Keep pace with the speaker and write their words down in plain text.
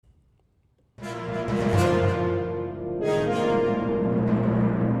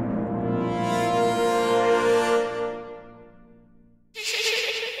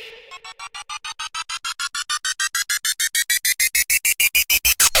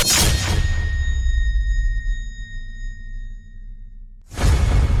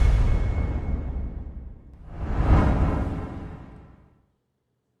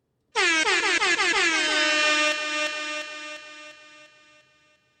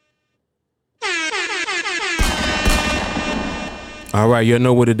All right, you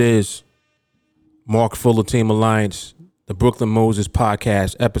know what it is. Mark Fuller Team Alliance, the Brooklyn Moses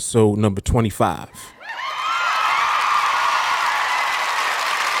Podcast, episode number 25.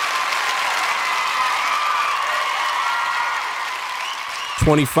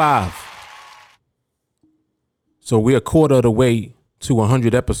 So we're a quarter of the way to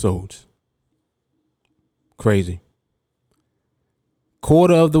 100 episodes. Crazy.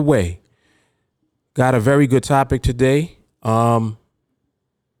 Quarter of the way. Got a very good topic today.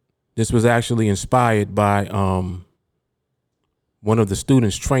 This was actually inspired by one of the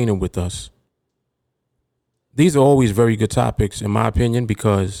students training with us. These are always very good topics, in my opinion,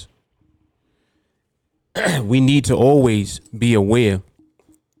 because we need to always be aware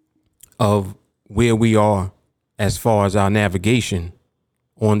of where we are as far as our navigation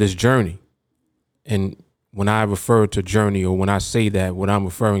on this journey. And when I refer to journey, or when I say that, what I'm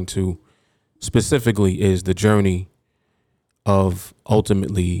referring to specifically is the journey of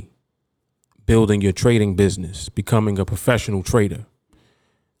ultimately building your trading business, becoming a professional trader.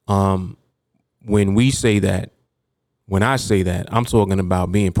 When I say that, I'm talking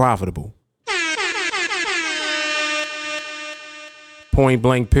about being profitable. Point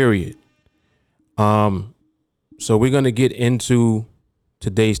blank, period. So we're going to get into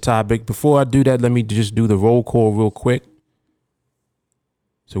today's topic. Before I do that, let me just do the roll call real quick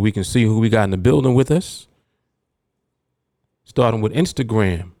so we can see who we got in the building with us. Starting with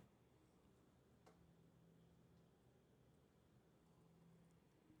Instagram.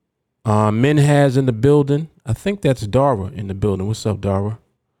 Minhaz in the building. I think that's Dara in the building. What's up, Dara?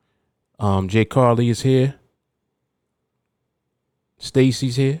 Jay Carly is here.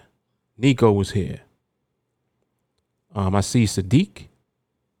 Stacy's here. Nico was here. I see Sadiq.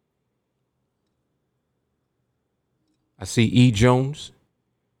 I see E. Jones.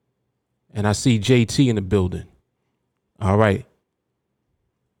 And I see JT in the building. All right.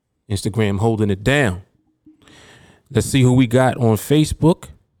 Instagram holding it down. Let's see who we got on Facebook.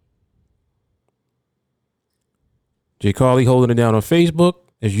 Jay Carly holding it down on Facebook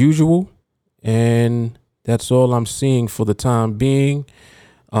as usual. And that's all I'm seeing for the time being.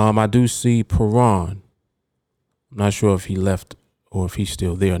 I do see Paran. I'm not sure if he left or if he's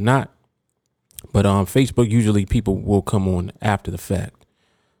still there or not. But Facebook, usually people will come on after the fact.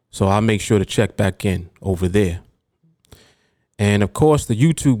 So I'll make sure to check back in over there. And of course, the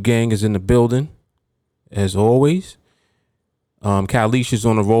YouTube gang is in the building, as always. Kalish is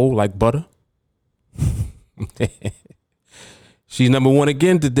on a roll like butter. She's number one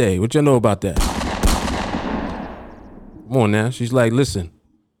again today. What y'all know about that? Come on now. She's like, listen,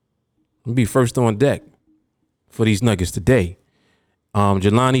 I'll be first on deck for these nuggets today.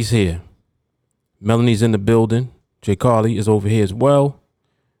 Jelani's here. Melanie's in the building. Jay Carly is over here as well.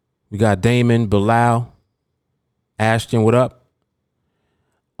 We got Damon, Bilal, Ashton, what up?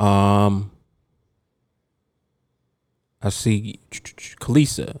 I see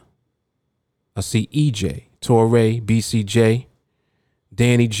Kalisa. I see EJ, Torre, BCJ.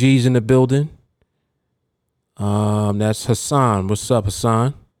 Danny G's in the building. That's Hassan. What's up,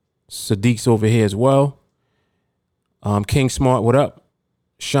 Hassan? Sadiq's over here as well. King Smart, what up?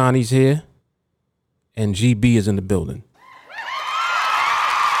 Shawnee's here. And GB is in the building.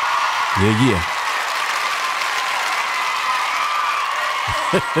 Yeah.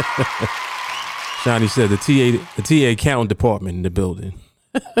 Shawnee said the TA accounting department in the building.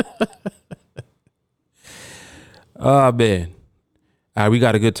 Oh, man. All right, we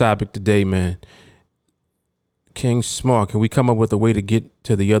got a good topic today, man. King Smart, can we come up with a way to get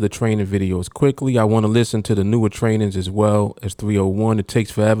to the other training videos quickly? I want to listen to the newer trainings as well as 301. It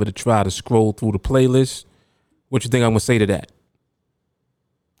takes forever to try to scroll through the playlist. What you think I'm going to say to that?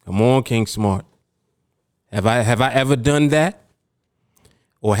 Come on, King Smart. Have I ever done that?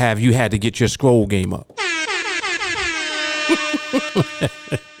 Or have you had to get your scroll game up?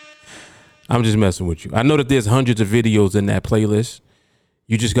 I'm just messing with you. I know that there's hundreds of videos in that playlist.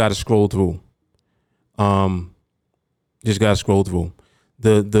 You just got to scroll through. Just got to scroll through.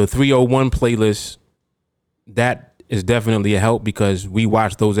 The 301 playlist, that is definitely a help because we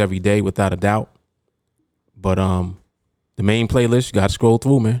watch those every day without a doubt. But the main playlist, you got to scroll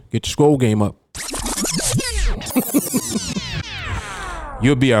through, man. Get your scroll game up.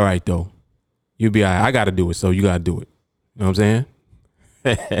 You'll be all right, though. You'll be all right. I got to do it, so you got to do it. You know what I'm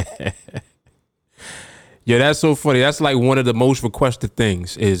saying? Yeah, that's so funny. That's like one of the most requested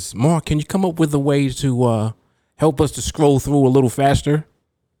things is, Mark, can you come up with a way to help us to scroll through a little faster?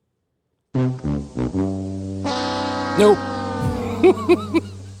 Nope.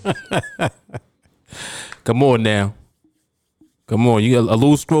 Come on now. Come on. You got a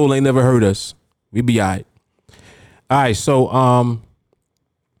little scroll ain't never hurt us. We be all right. All right, so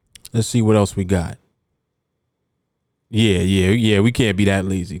let's see what else we got. Yeah. We can't be that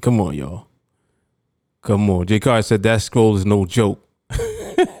lazy. Come on, y'all. Come on. J. Carter said that scroll is no joke.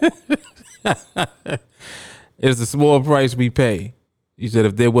 It's the small price we pay. He said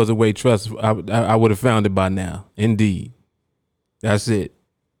if there was a way trust, I would have found it by now. Indeed. That's it.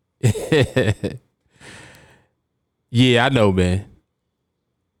 Yeah, I know, man.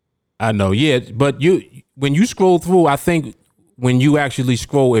 I know. Yeah, but when you scroll through, I think when you actually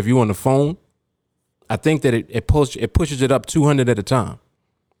scroll, if you're on the phone, I think that it pushes it up 200 at a time.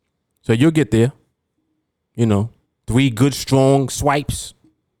 So you'll get there. 3 good strong swipes.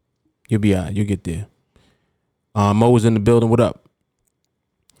 You'll be all right. You'll get there. Mo is in the building. What up?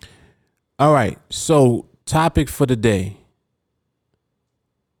 All right. So topic for the day: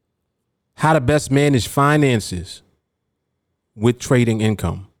 how to best manage finances with trading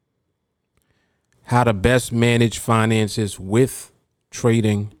income. How to best manage finances with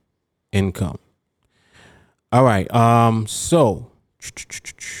trading income. All right. So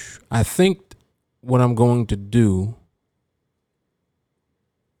I think what I'm going to do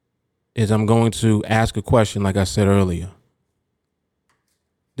is I'm going to ask a question, like I said earlier.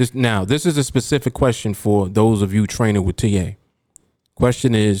 This is a specific question for those of you training with TA.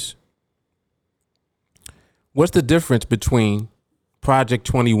 Question is, what's the difference between Project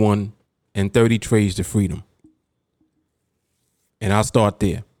 21 and 30 Trades to Freedom? And I'll start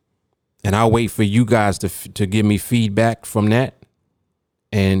there. And I'll wait for you guys to give me feedback from that.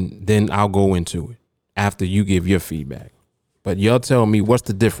 And then I'll go into it after you give your feedback. But y'all tell me, what's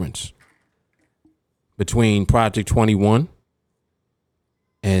the difference between Project 21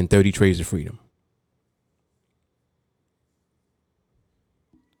 and 30 Trades to Freedom?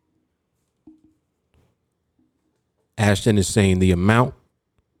 Ashton is saying the amount.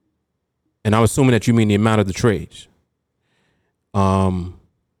 And I'm assuming that you mean the amount of the trades. Bilal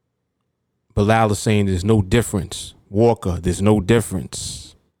is saying there's no difference. Walker, there's no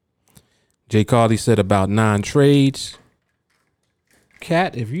difference. Jay Carly said about 9 trades.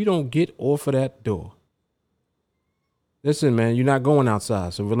 Cat, if you don't get off of that door. Listen, man, you're not going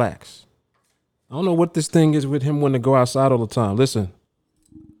outside, so relax. I don't know what this thing is with him wanting to go outside all the time. Listen,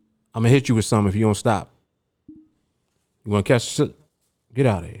 I'm going to hit you with something if you don't stop. You want to catch shit? Get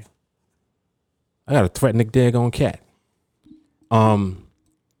out of here. I got to threaten the daggone cat.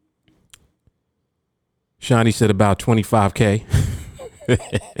 Shani said about 25K.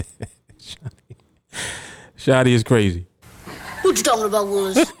 Shani is crazy. What you talking about,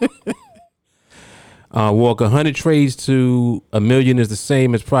 Willis? Walker, 100 trades to $1 million is the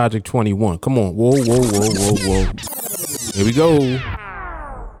same as Project 21. Come on. Whoa.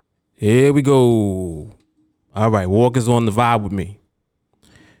 Here we go. All right. Walker's on the vibe with me.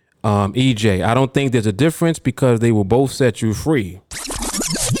 EJ, I don't think there's a difference because they will both set you free.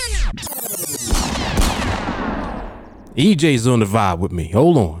 EJ's on the vibe with me.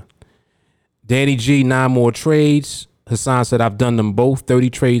 Hold on. Danny G, 9 more trades. Hassan said, I've done them both. 30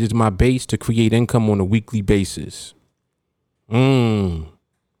 trades is my base to create income on a weekly basis. We're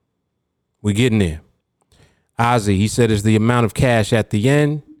getting there. Ozzy, he said, is the amount of cash at the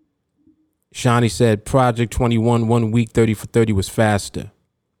end. Shawnee said, Project 21, 1 week, 30 for 30 was faster.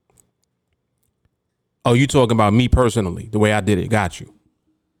 Oh, you talking about me personally, the way I did it. Got you.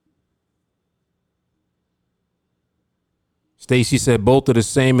 Stacy said, both are the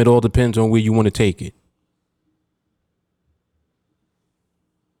same. It all depends on where you want to take it.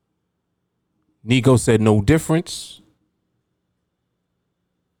 Nico said, no difference.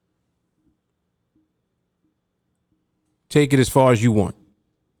 Take it as far as you want.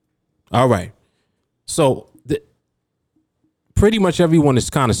 All right. So pretty much everyone is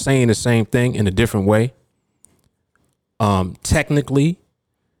kind of saying the same thing in a different way. Technically,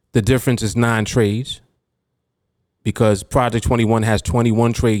 the difference is 9 trades because Project 21 has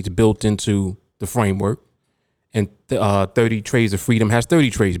 21 trades built into the framework, and 30 Trades of Freedom has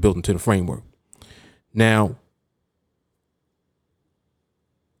 30 trades built into the framework. Now,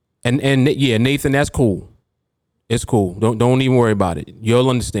 and yeah, Nathan, that's cool. It's cool. Don't even worry about it. You'll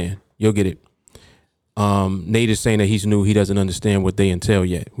understand. You'll get it. Nate is saying that he's new. He doesn't understand what they entail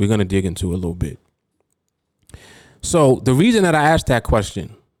yet. We're going to dig into it a little bit. So the reason that I asked that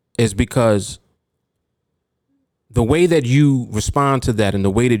question is because the way that you respond to that and the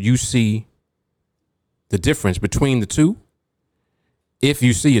way that you see the difference between the two, if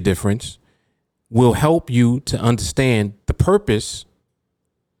you see a difference, will help you to understand the purpose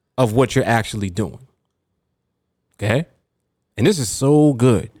of what you're actually doing. Okay? And this is so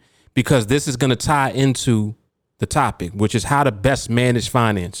good because this is going to tie into the topic, which is how to best manage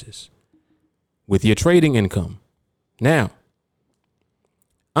finances with your trading income. Now,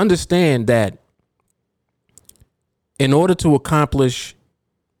 understand that in order to accomplish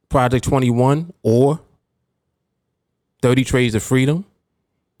Project 21 or 30 Trades of Freedom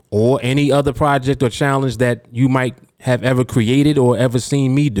or any other project or challenge that you might have ever created or ever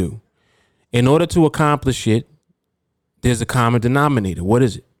seen me do, in order to accomplish it, there's a common denominator. What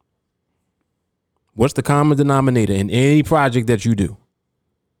is it? What's the common denominator in any project that you do?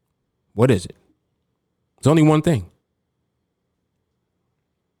 What is it? It's only one thing.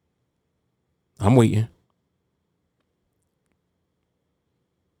 I'm waiting.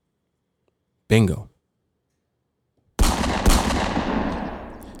 Bingo.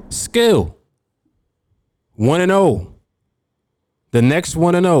 Skill. 1-0. The next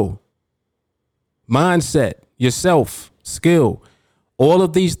 1-0. Mindset, yourself, skill. All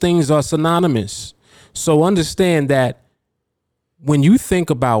of these things are synonymous. So understand that when you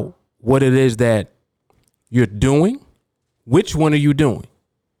think about what it is that you're doing, which one are you doing?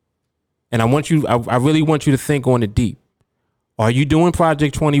 And I really want you to think on it deep. Are you doing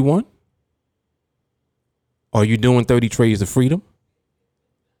Project 21? Are you doing 30 Trades of Freedom?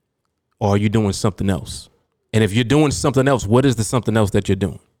 Or are you doing something else? And if you're doing something else, what is the something else that you're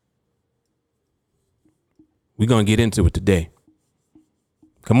doing? We're going to get into it today.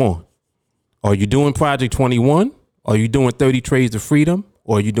 Come on. Are you doing Project 21? Are you doing 30 Trades of Freedom?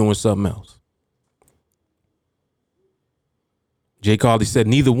 Or are you doing something else? Jay Carly said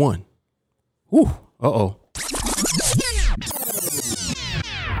neither one. Whew. Uh-oh.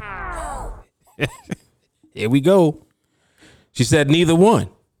 Here we go. She said neither one.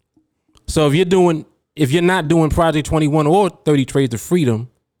 So if you're not doing Project 21 or 30 Trades of Freedom,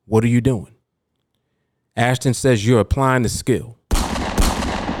 what are you doing? Ashton says you're applying the skill.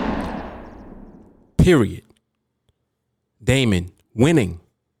 Period. Damon, winning.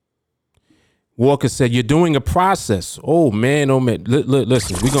 Walker said you're doing a process. Oh man.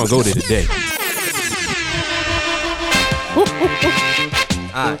 Listen, we're going to go there today.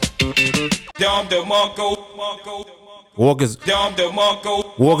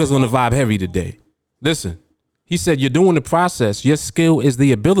 Walker's on the vibe heavy today. Listen, he said you're doing the process. Your skill is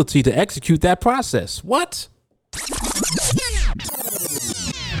the ability to execute that process. What?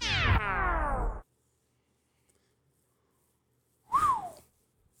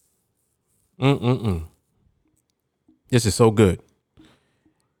 This is so good.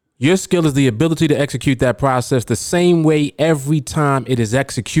 Your skill is the ability to execute that process the same way every time it is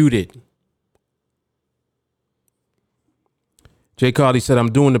executed. Jay Carly said,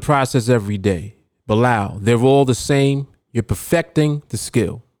 I'm doing the process every day. Bilal, they're all the same. You're perfecting the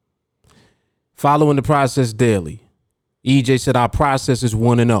skill. Following the process daily. EJ said, our process is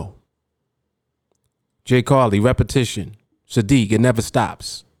 1-0. Jay Carly, repetition. Sadiq, it never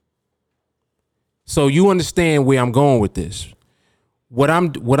stops. So you understand where I'm going with this. What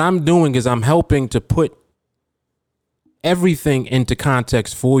I'm doing is I'm helping to put everything into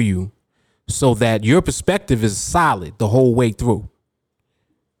context for you so that your perspective is solid the whole way through.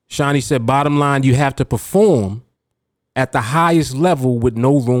 Shawnee said, bottom line, you have to perform at the highest level with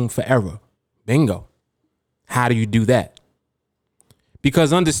no room for error. Bingo. How do you do that?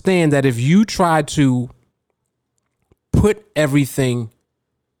 Because understand that if you try to put everything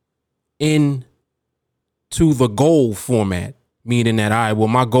in to the goal format, meaning that, all right, well,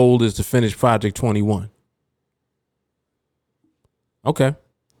 my goal is to finish Project 21. Okay.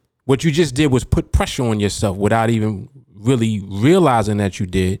 What you just did was put pressure on yourself without even really realizing that you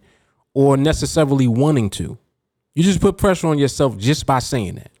did or necessarily wanting to. You just put pressure on yourself just by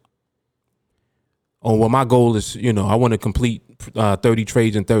saying that. Oh, well, my goal is, I want to complete 30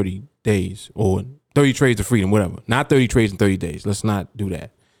 trades in 30 days or 30 Trades of Freedom, whatever. Not 30 trades in 30 days. Let's not do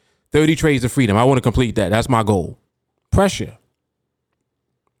that. 30 Trades of Freedom. I want to complete that. That's my goal. Pressure.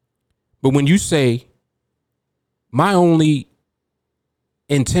 But when you say, my only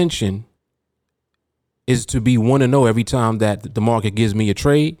intention is to be 1-0 every time that the market gives me a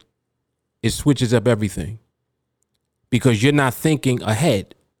trade, it switches up everything. Because you're not thinking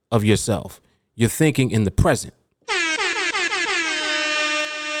ahead of yourself. You're thinking in the present.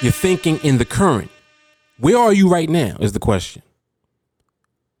 You're thinking in the current. Where are you right now is the question.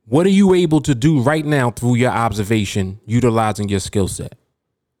 What are you able to do right now through your observation, utilizing your skill set?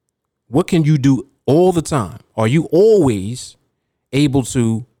 What can you do all the time? Are you always able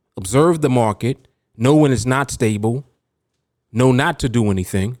to observe the market, know when it's not stable, know not to do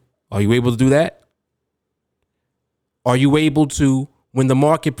anything? Are you able to do that? Are you able to, when the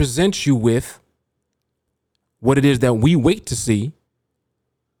market presents you with what it is that we wait to see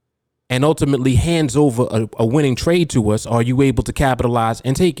and ultimately hands over a winning trade to us, are you able to capitalize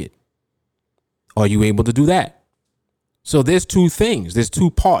and take it? Are you able to do that? So there's two things. There's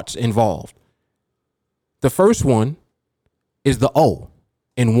two parts involved. The first one is the O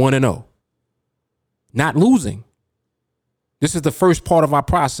in 1 and 0. Not losing. This is the first part of our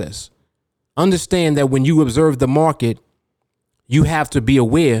process. Understand that when you observe the market, you have to be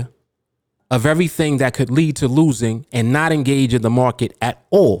aware of everything that could lead to losing and not engage in the market at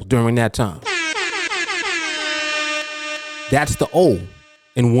all during that time. That's the O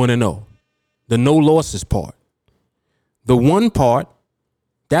in 1 and 0. The no losses part. The 1 part,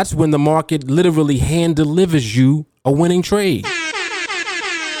 that's when the market literally hand delivers you a winning trade.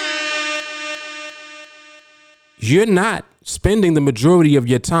 You're not spending the majority of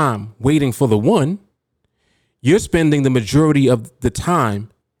your time waiting for the 1. You're spending the majority of the time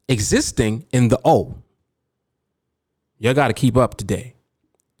existing in the O. You got to keep up today.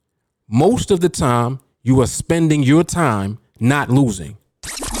 Most of the time, you are spending your time not losing.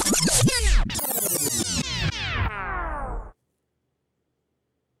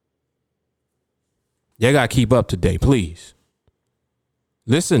 You got to keep up today, please.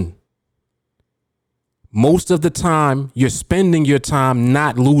 Listen. Most of the time, you're spending your time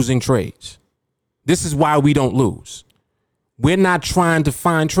not losing trades. This is why we don't lose. We're not trying to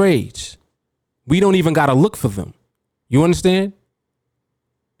find trades. We don't even got to look for them. You understand?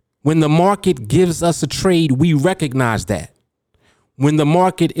 When the market gives us a trade, we recognize that. When the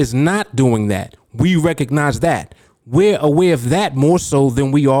market is not doing that, we recognize that. We're aware of that more so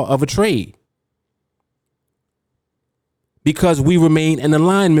than we are of a trade. Because we remain in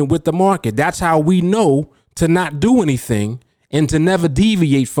alignment with the market. That's how we know to not do anything and to never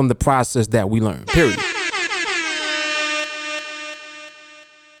deviate from the process that we learn, period.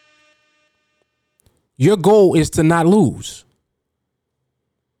 Your goal is to not lose.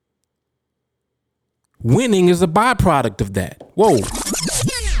 Winning is a byproduct of that. Whoa.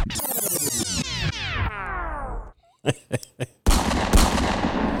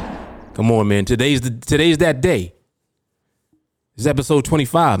 Come on, man. Today's that day. This is episode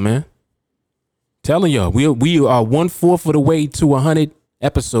 25, man. Telling y'all, we are 1/4 of the way to 100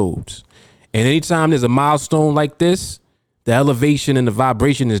 episodes. And anytime there's a milestone like this, the elevation and the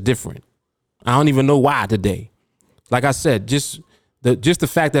vibration is different. I don't even know why today. Like I said, just the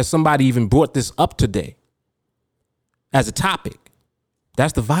fact that somebody even brought this up today as a topic,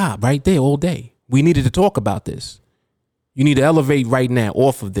 that's the vibe right there all day. We needed to talk about this. You need to elevate right now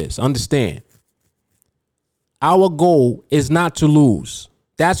off of this. Understand. Our goal is not to lose.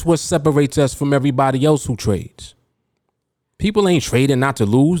 That's what separates us from everybody else who trades. People ain't trading not to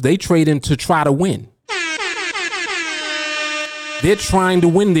lose. They trading to try to win. They're trying to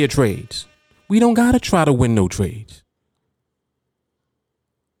win their trades. We don't got to try to win no trades.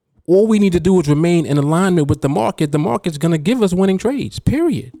 All we need to do is remain in alignment with the market. The market's going to give us winning trades,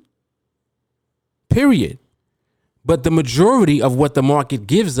 period. Period. But the majority of what the market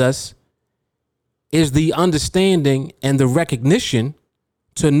gives us is the understanding and the recognition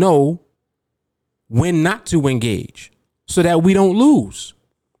to know when not to engage so that we don't lose.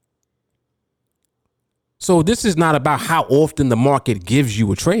 So this is not about how often the market gives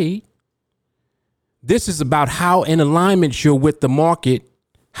you a trade. This is about how in alignment you're with the market,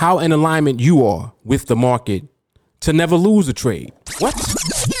 how in alignment you are with the market to never lose a trade. What?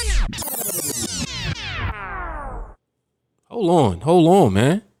 Hold on,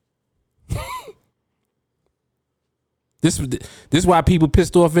 man. This is why people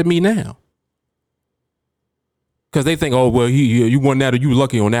pissed off at me now. Because they think, oh, well, you won that or you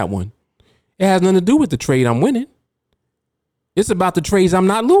lucky on that one. It has nothing to do with the trade I'm winning. It's about the trades I'm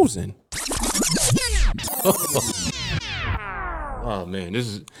not losing. Oh man,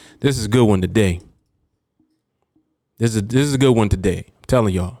 this is a good one today. This is a good one today. I'm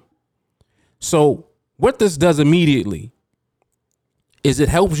telling y'all. So what this does immediately is it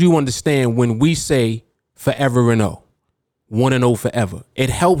helps you understand when we say forever and 0, 1 and 0 forever. It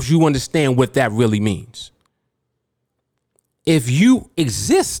helps you understand what that really means. If you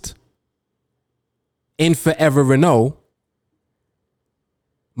exist in forever and 0,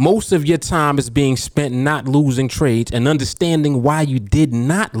 most of your time is being spent not losing trades and understanding why you did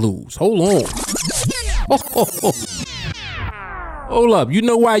not lose. Hold on. Hold up. You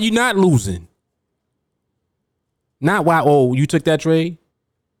know why you're not losing. Not why, oh, you took that trade?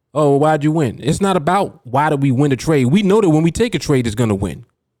 Oh, why'd you win? It's not about why did we win a trade. We know that when we take a trade, it's going to win.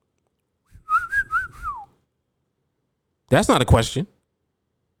 That's not a question.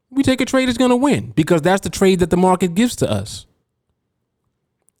 We take a trade, it's going to win because that's the trade that the market gives to us.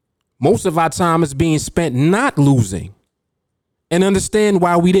 Most of our time is being spent not losing and understand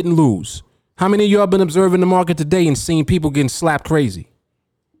why we didn't lose. How many of y'all been observing the market today and seeing people getting slapped crazy?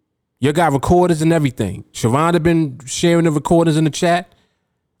 You got recorders and everything. Sharonda been sharing the recorders in the chat.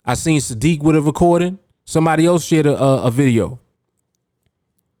 I seen Sadiq with a recording. Somebody else shared a video.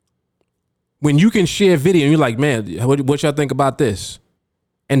 When you can share video and you're like, man, what y'all think about this?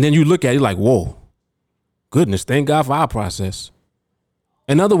 And then you look at it like, whoa, goodness, thank God for our process.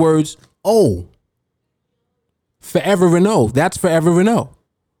 In other words, Forever Renault. That's Forever Renault.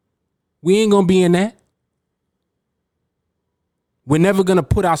 We ain't going to be in that. We're never going to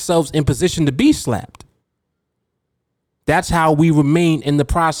put ourselves in position to be slapped. That's how we remain in the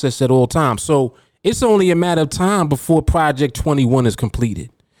process at all times. So it's only a matter of time before Project 21 is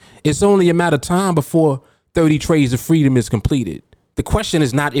completed. It's only a matter of time before 30 Trades of Freedom is completed. The question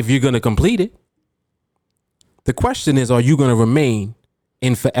is not if you're going to complete it. The question is, are you going to remain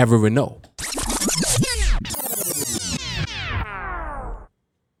in Forever Renault?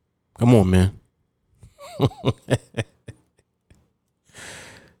 Come on, man.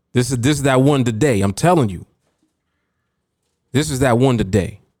 This is that one today. I'm telling you. This is that one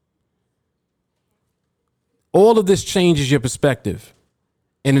today. All of this changes your perspective,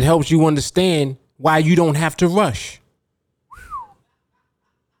 and it helps you understand why you don't have to rush.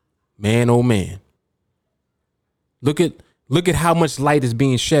 Man, oh man. Look at how much light is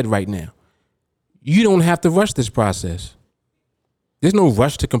being shed right now. You don't have to rush this process. There's no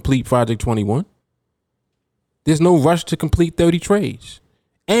rush to complete Project 21. There's no rush to complete 30 trades.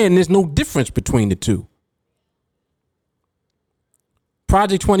 And there's no difference between the two.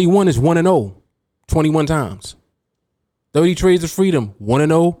 Project 21 is 1-0, 21 times. 30 Trades of Freedom,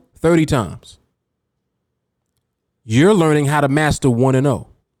 1-0, 30 times. You're learning how to master 1-0.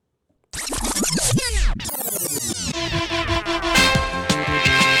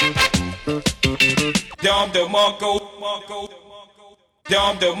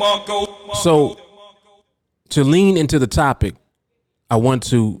 So, to lean into the topic, I want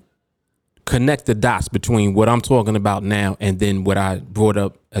to connect the dots between what I'm talking about now and then what I brought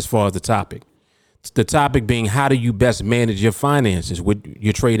up as far as the topic. The topic being, how do you best manage your finances with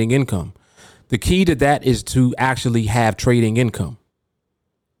your trading income? The key to that is to actually have trading income.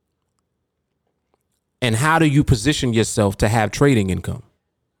 And how do you position yourself to have trading income?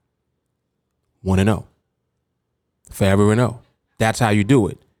 1-0. Forever Renault. That's how you do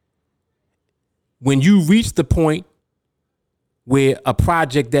it. When you reach the point where a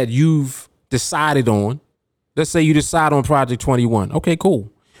project that you've decided on, let's say you decide on Project 21. Okay,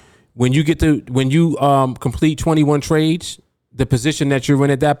 cool. When you complete 21 trades, the position that you're in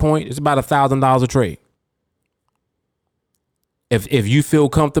at that point is about $1,000 a trade. If you feel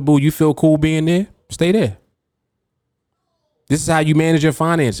comfortable, you feel cool being there, stay there. This is how you manage your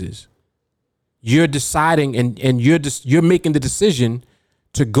finances. You're deciding and you're making the decision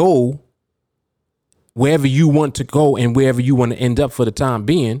to go wherever you want to go and wherever you want to end up for the time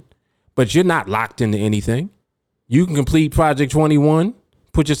being, but you're not locked into anything. You can complete Project 21,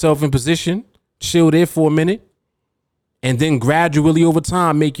 put yourself in position, chill there for a minute, and then gradually over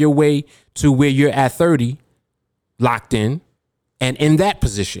time make your way to where you're at 30, locked in, and in that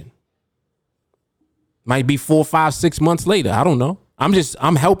position. Might be 4, 5, 6 months later. I don't know.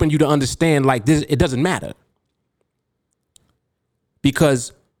 I'm helping you to understand, like, this, it doesn't matter.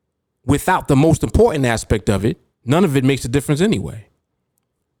 Because without the most important aspect of it, none of it makes a difference anyway.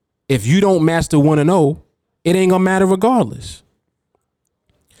 If you don't master 1-0, it ain't gonna matter regardless.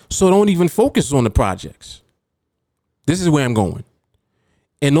 So don't even focus on the projects. This is where I'm going.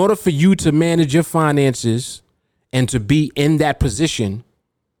 In order for you to manage your finances and to be in that position,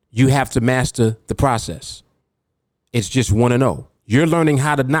 you have to master the process. It's just 1-0. You're learning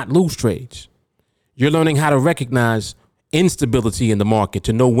how to not lose trades. You're learning how to recognize instability in the market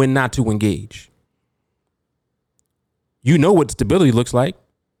to know when not to engage. You know what stability looks like.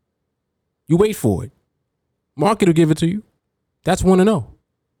 You wait for it. Market will give it to you. That's 1-0.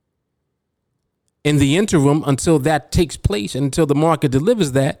 In the interim, until that takes place and until the market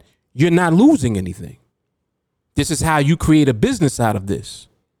delivers that, you're not losing anything. This is how you create a business out of this.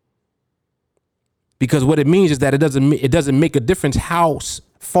 Because what it means is that it doesn't make a difference how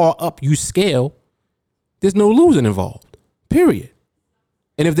far up you scale. There's no losing involved, period.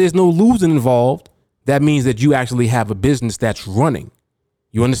 And if there's no losing involved, that means that you actually have a business that's running.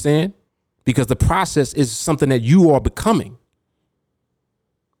 You understand? Because the process is something that you are becoming.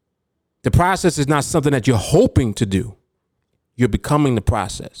 The process is not something that you're hoping to do. You're becoming the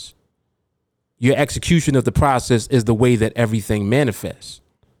process. Your execution of the process is the way that everything manifests.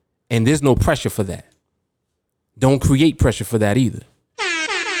 And there's no pressure for that. Don't create pressure for that either.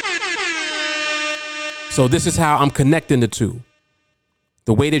 So this is how I'm connecting the two.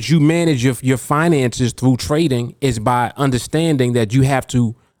 The way that you manage your finances through trading is by understanding that you have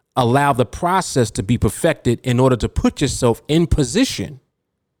to allow the process to be perfected in order to put yourself in position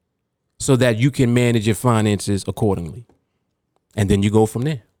so that you can manage your finances accordingly. And then you go from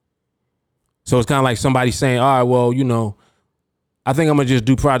there. So it's kind of like somebody saying, all right, well, I think I'm going to just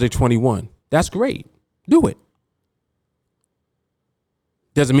do Project 21. That's great. Do it.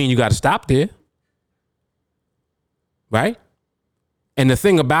 Doesn't mean you got to stop there. Right? And the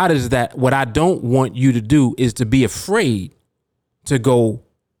thing about it is that what I don't want you to do is to be afraid to go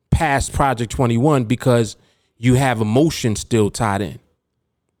past Project 21 because you have emotion still tied in.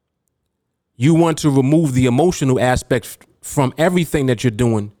 You want to remove the emotional aspect from everything that you're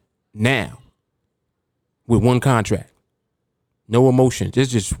doing now with one contract. No emotions.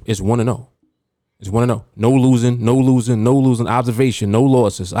 It's 1-0. It's 1-0. No losing, no losing, no losing. Observation, no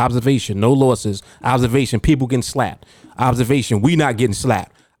losses. Observation, no losses. Observation, people getting slapped. Observation, we not getting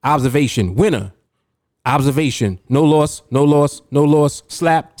slapped. Observation, winner. Observation, no loss, no loss, no loss.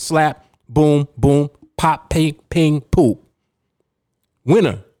 Slap, slap, boom, boom, pop, ping, ping, poop.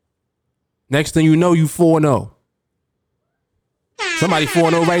 Winner. Next thing you know, you 4-0. Somebody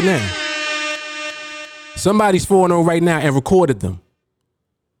 4-0 right now. Somebody's 4-0 right now and recorded them.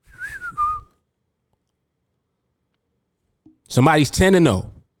 Somebody's 10-0.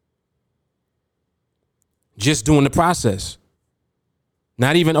 Just doing the process.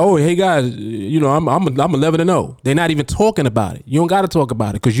 Not even, oh, hey guys, I'm 11-0. They're not even talking about it. You don't got to talk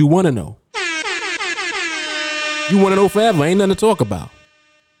about it because you want to know. You want to know forever. Ain't nothing to talk about.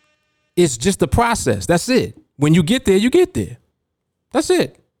 It's just the process. That's it. When you get there, you get there. That's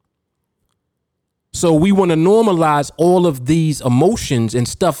it. So we want to normalize all of these emotions and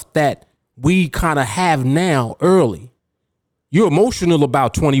stuff that we kind of have now early. You're emotional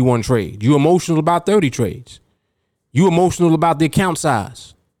about 21 trades. You're emotional about 30 trades. You're emotional about the account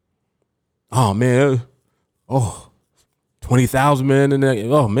size. Oh, man. 20,000, man. And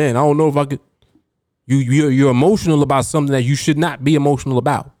oh, man, I don't know if I could. You're emotional about something that you should not be emotional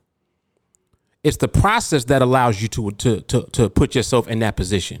about. It's the process that allows you to put yourself in that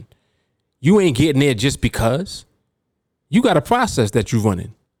position. You ain't getting there just because. You got a process that you're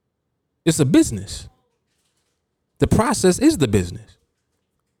running. It's a business. The process is the business.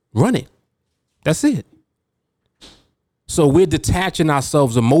 Run it. That's it. So we're detaching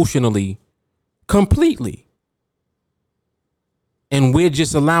ourselves emotionally completely. And we're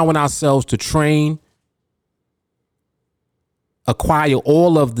just allowing ourselves to train, acquire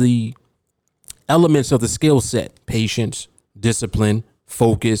all of the elements of the skill set, patience, discipline,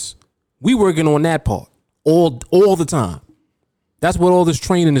 focus. We working on that part all the time. That's what all this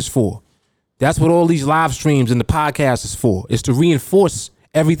training is for. That's what all these live streams and the podcast is for. Is to reinforce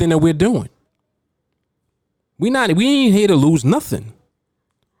everything that we're doing. We ain't here to lose nothing.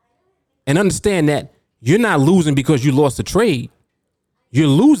 And understand that you're not losing because you lost a trade. You're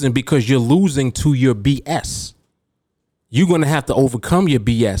losing because you're losing to your BS. You're going to have to overcome your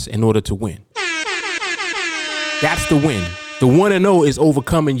BS in order to win. That's the win. The 1-0 is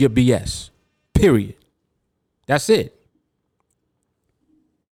overcoming your BS. Period. That's it.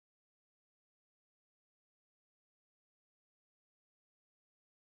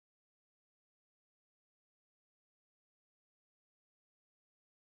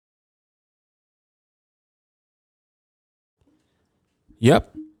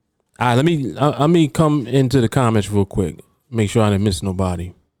 Yep. All right, let me come into the comments real quick. Make sure I didn't miss nobody.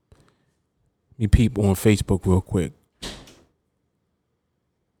 Let me peep on Facebook real quick.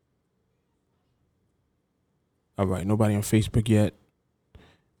 All right, nobody on Facebook yet.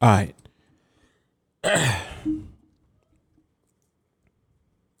 All right.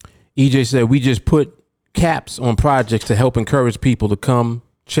 EJ said, we just put caps on projects to help encourage people to come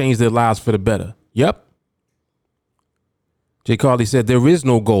change their lives for the better. Yep. Jay Carly said, there is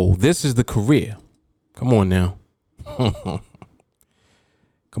no goal. This is the career. Come on now.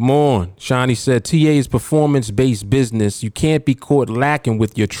 Come on. Shawnee said, TA is performance-based business. You can't be caught lacking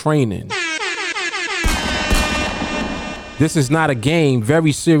with your training. This is not a game.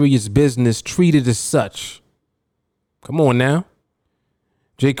 Very serious business. Treated as such. Come on now.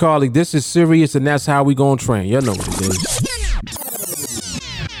 Jay Carly, this is serious and that's how we gonna train. Y'all know what it is.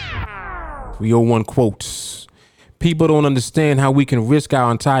 301 quotes. People don't understand how we can risk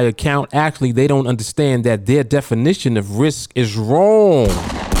our entire account. Actually, they don't understand that their definition of risk is wrong.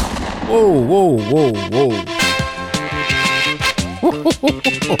 Whoa, whoa, whoa, whoa.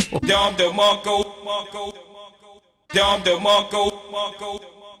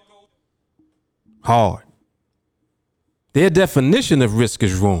 Hard. Their definition of risk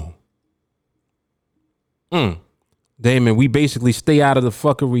is wrong. Damon, we basically stay out of the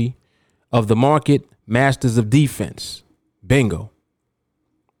fuckery of the market. Masters of defense. Bingo.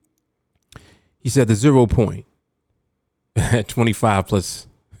 He said the 0 point. 25 plus.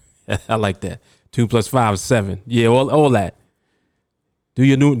 I like that. 2 plus 5 is 7. Yeah, all that. Do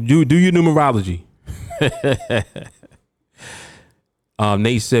your numerology.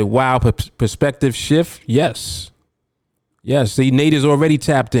 Nate said, wow, perspective shift. Yes. See, Nate is already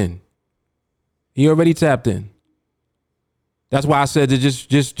tapped in. He already tapped in. That's why I said to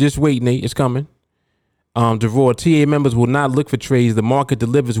just wait, Nate. It's coming. DeVore, TA members will not look for trades. The market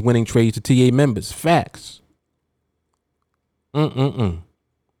delivers winning trades to TA members. Facts. Damon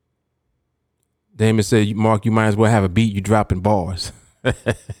said, Mark, you might as well have a beat. You dropping bars.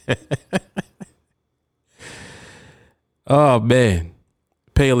 Oh, man.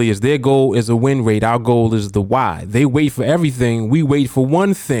 Paleus, their goal is a win rate. Our goal is the why. They wait for everything. We wait for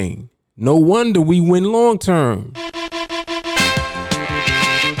one thing. No wonder we win long term.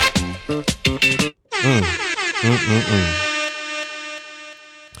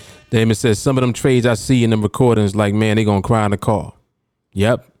 Damon says, some of them trades I see in them recordings, like, man, they gonna cry in the car.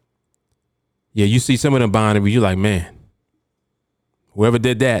 Yep. Yeah, you see some of them buying it, you're like, man, whoever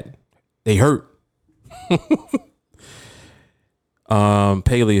did that, they hurt.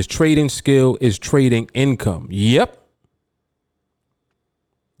 Paleus, trading skill is trading income. Yep,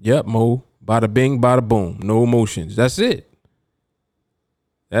 Mo. Bada bing, bada boom. No emotions. That's it.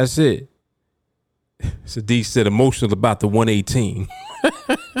 Sadiq said emotional about the 118.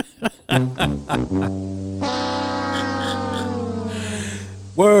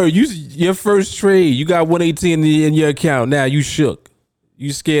 Word, your first trade, you got 118 in your account. Now you shook.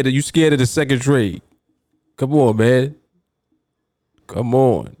 You scared of the second trade. Come on, man. Come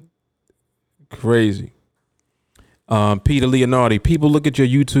on. Crazy. Peter Leonardi, people look at your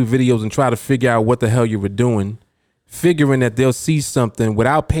YouTube videos and try to figure out what the hell you were doing, figuring that they'll see something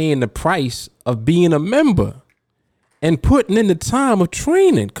without paying the price of being a member and putting in the time of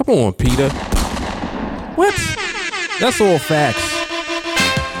training. Come on, Peter. What? That's all facts.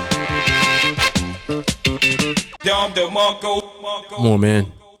 Come on,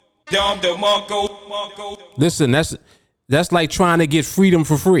 man. Listen, that's like trying to get freedom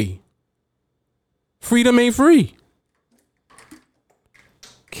for free. Freedom ain't free.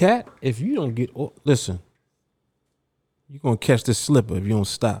 Cat, if you don't get, listen, you're going to catch this slipper if you don't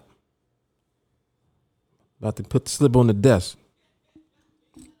stop. About to put the slipper on the desk.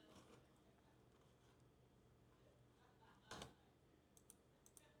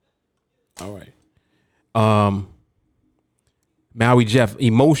 All right. Maui Jeff,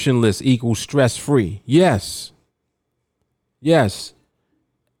 emotionless equals stress-free. Yes.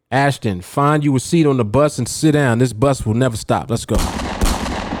 Ashton, find you a seat on the bus and sit down. This bus will never stop. Let's go.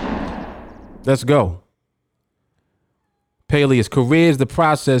 Paleus, career is the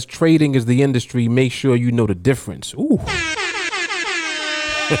process. Trading is the industry. Make sure you know the difference. Ooh.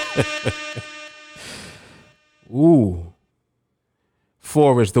 Ooh.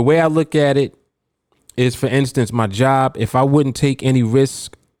 Forrest, the way I look at it is, for instance, my job. If I wouldn't take any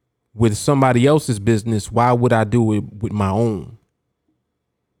risk with somebody else's business, why would I do it with my own?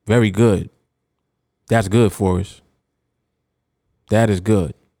 Very good. That's good, Forrest. That is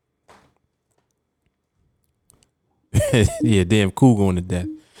good. Yeah, damn cool going to death.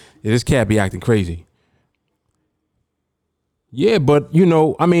 Yeah, this cat be acting crazy. Yeah, but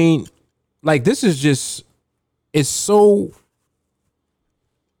I mean, like, this is just, it's so,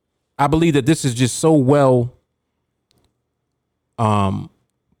 I believe that this is just so well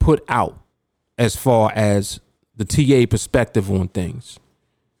put out as far as the TA perspective on things.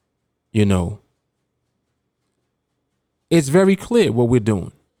 It's very clear what we're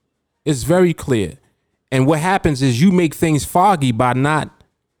doing. It's very clear. And what happens is you make things foggy by not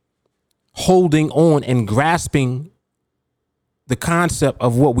holding on and grasping the concept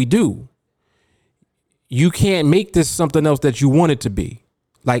of what we do. You can't make this something else that you want it to be.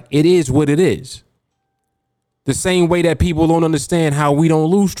 Like, it is what it is. The same way that people don't understand how we don't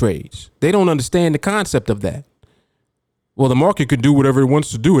lose trades. They don't understand the concept of that. Well, the market can do whatever it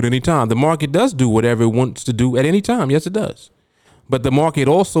wants to do at any time. The market does do whatever it wants to do at any time. Yes, it does. But the market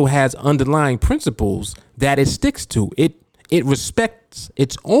also has underlying principles that it sticks to. It respects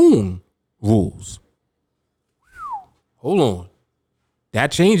its own rules. Hold on.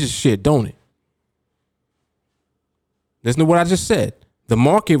 That changes shit, don't it? Listen to what I just said. The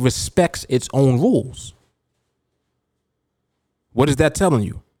market respects its own rules. What is that telling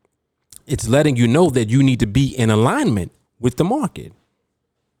you? It's letting you know that you need to be in alignment with the market.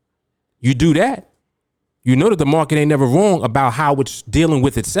 You do that, you know that the market ain't never wrong about how it's dealing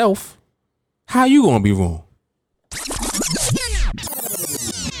with itself. How you gonna be wrong?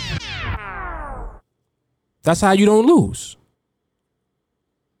 That's how you don't lose.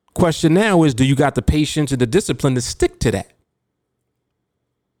 question now is, do you got the patience and the discipline to stick to that?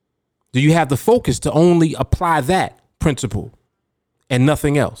 Do you have the focus to only apply that principle and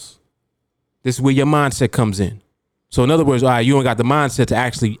nothing else? This is where your mindset comes in. So in other words, all right, you don't got the mindset to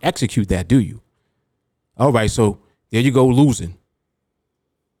actually execute that, do you? All right, so there you go, losing.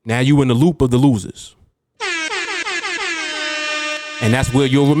 Now you in the loop of the losers. And that's where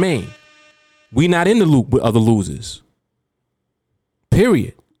you'll remain. We not in the loop with other losers.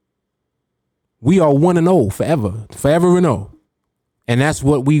 Period. We are 1-0 forever, forever and 0. And that's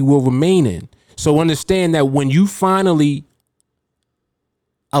what we will remain in. So understand that when you finally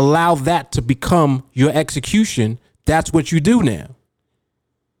allow that to become your execution, that's what you do now.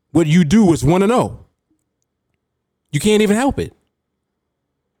 What you do is 1-0. You can't even help it.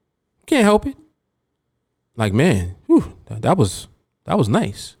 Can't help it. Like, man, whew, that was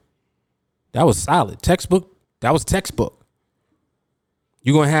nice. That was solid. Textbook. That was textbook.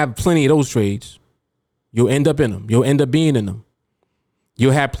 You're going to have plenty of those trades. You'll end up in them. You'll end up being in them.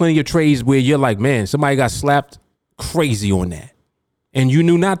 You'll have plenty of trades where you're like, man, somebody got slapped crazy on that. And you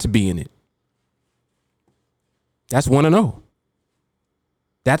knew not to be in it. That's 1-0.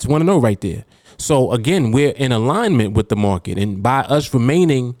 That's 1-0 right there. So again, we're in alignment with the market. And by us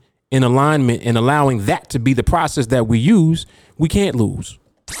remaining in alignment and allowing that to be the process that we use, we can't lose.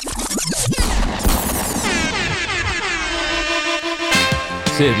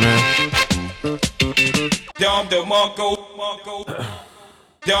 That's it, man.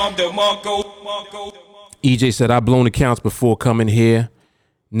 EJ said, I've blown accounts before coming here.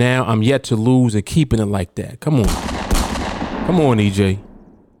 Now I'm yet to lose and keeping it like that. Come on. Come on, EJ.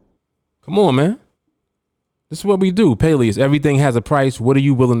 Come on, man. This is what we do. Peleus, everything has a price. What are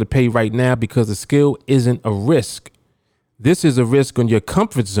you willing to pay right now? Because the skill isn't a risk. This is a risk on your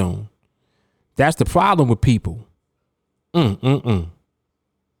comfort zone. That's the problem with people. That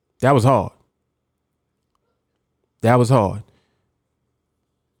was hard. That was hard.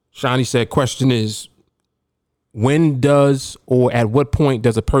 Shani said, question is, when does or at what point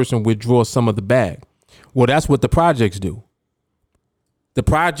does a person withdraw some of the bag? Well, that's what the projects do. The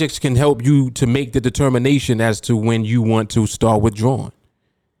projects can help you to make the determination as to when you want to start withdrawing,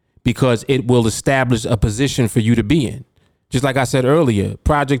 because it will establish a position for you to be in. Just like I said earlier,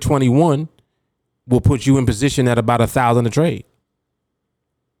 Project 21 will put you in position at about 1,000 a trade.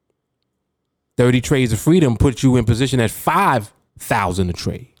 30 Trades of Freedom puts you in position at 5,000 a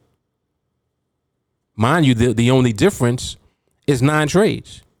trade. Mind you, the only difference is 9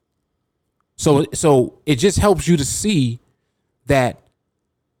 trades. So it just helps you to see that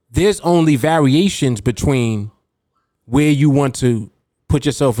there's only variations between where you want to put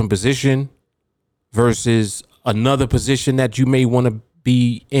yourself in position versus another position that you may want to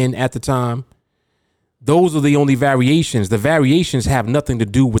be in at the time. Those are the only variations. The variations have nothing to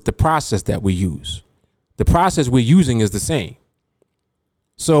do with the process that we use. The process we're using is the same.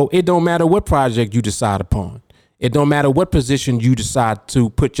 So it don't matter what project you decide upon. It don't matter what position you decide to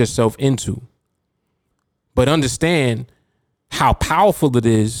put yourself into. But understand how powerful it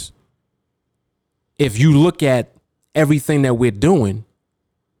is if you look at everything that we're doing.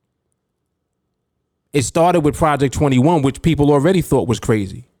 It started with Project 21, which people already thought was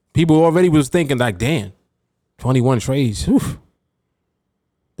crazy. People already was thinking like, damn, 21 trades. Whew.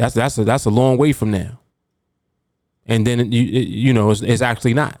 That's a long way from now. And then, it's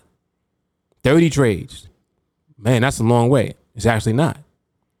actually not. 30 trades. Man, that's a long way. It's actually not.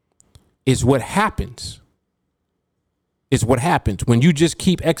 It's what happens. It's what happens. When you just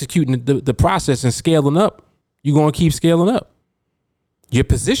keep executing the process and scaling up, you're going to keep scaling up. Your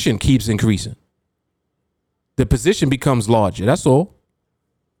position keeps increasing. The position becomes larger. That's all.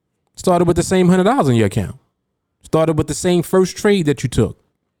 Started with the same $100 in your account. Started with the same first trade that you took.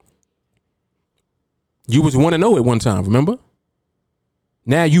 You was 1-0 at one time, remember?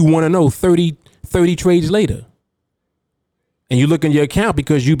 Now you 1-0 30 trades later. And you look in your account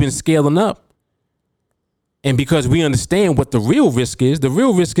because you've been scaling up. And because we understand what the real risk is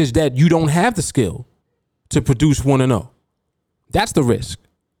that you don't have the skill to produce 1-0. That's the risk.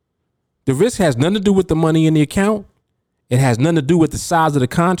 The risk has nothing to do with the money in the account. It has nothing to do with the size of the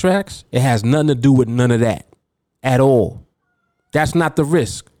contracts. It has nothing to do with none of that at all. That's not the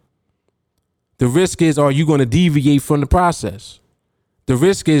risk. The risk is, are you going to deviate from the process? The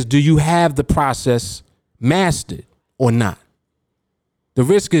risk is, do you have the process mastered or not? The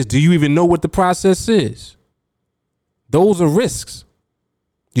risk is, do you even know what the process is? Those are risks.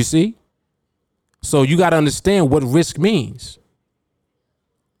 You see? So you got to understand what risk means.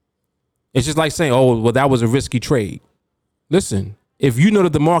 It's just like saying, oh, well, that was a risky trade. Listen, if you know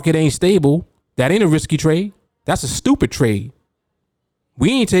that the market ain't stable, that ain't a risky trade. That's a stupid trade.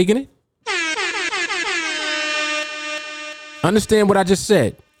 We ain't taking it. Understand what I just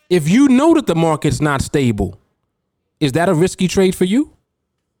said. If you know that the market's not stable, is that a risky trade for you?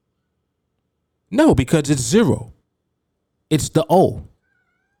 No, because it's zero. It's the O.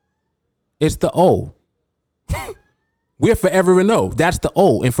 It's the O. We're forever and O. That's the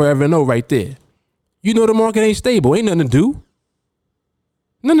O and forever and O right there. You know the market ain't stable. Ain't nothing to do.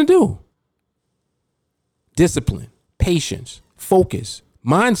 Nothing to do. Discipline, patience, focus,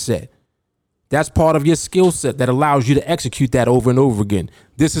 mindset. That's part of your skill set that allows you to execute that over and over again.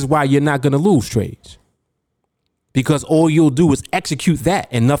 This is why you're not going to lose trades. Because all you'll do is execute that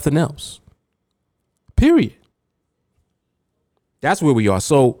and nothing else. Period. That's where we are.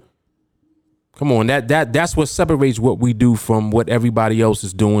 So, come on, that's what separates what we do from what everybody else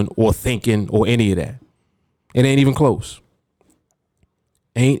is doing or thinking or any of that. It ain't even close.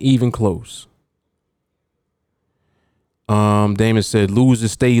 Ain't even close. Damon said,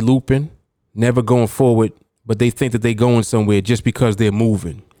 losers stay looping, never going forward, but they think that they going somewhere just because they're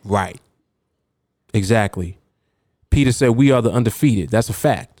moving. Right. Exactly. Peter said, we are the undefeated. That's a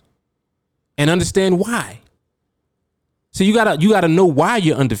fact. And understand why. So you gotta know why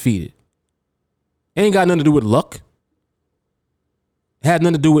you're undefeated. It ain't got nothing to do with luck. It had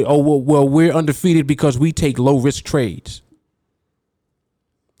nothing to do with, well, we're undefeated because we take low risk trades.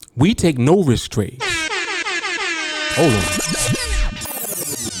 We take no risk trades. Hold on.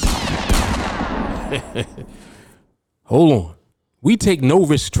 Hold on. We take no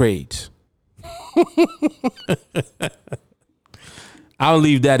risk trades. I'll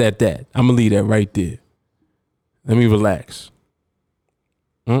leave that at that. I'm gonna leave that right there. Let me relax.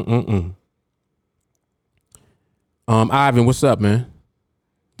 Ivan, what's up, man?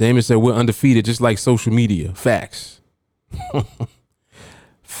 Damon said we're undefeated, just like social media. Facts.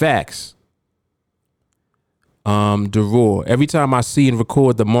 Facts. Deror, every time I see and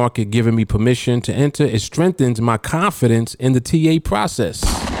record the market giving me permission to enter, it strengthens my confidence in the TA process.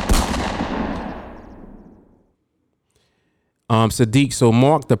 Sadiq, so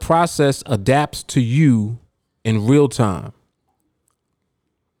Mark, the process adapts to you in real time.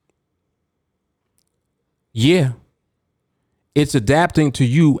 Yeah. It's adapting to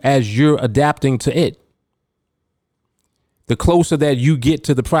you as you're adapting to it. The closer that you get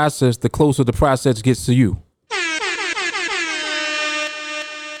to the process, the closer the process gets to you.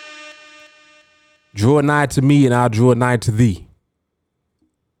 Draw nigh to me and I'll draw nigh to thee.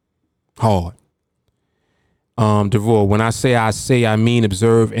 Hard. Devor, when I say, I mean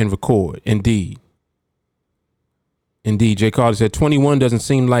observe and record. Indeed. Jay Carter said 21 doesn't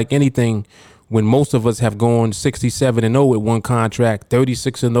seem like anything when most of us have gone 67-0 with one contract,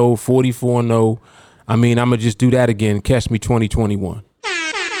 36-0, 44-0. I mean, I'm going to just do that again. Catch me 2021.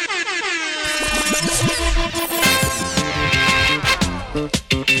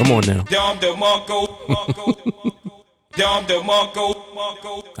 Come on now.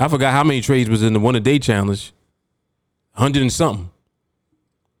 I forgot how many trades was in the one a day challenge. 100 and something.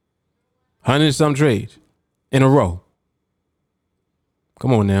 100 and some trades in a row.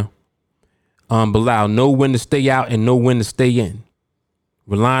 Come on now. Bilal, know when to stay out and know when to stay in.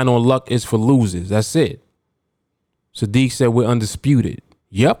 Relying on luck is for losers. That's it. Sadiq said we're undisputed.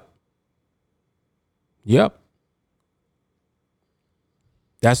 Yep.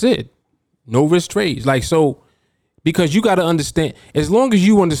 That's it. No risk trades. Like, so, because you got to understand, as long as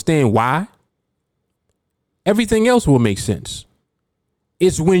you understand why, everything else will make sense.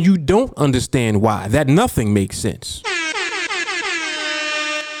 It's when you don't understand why that nothing makes sense.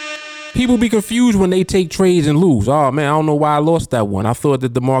 People be confused when they take trades and lose. Oh man, I don't know why I lost that one. I thought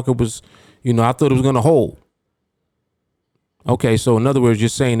that the market was, I thought it was going to hold. Okay, so in other words, you're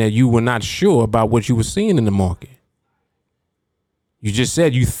saying that you were not sure about what you were seeing in the market. You just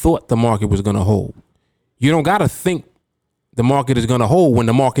said you thought the market was going to hold. You don't got to think the market is going to hold when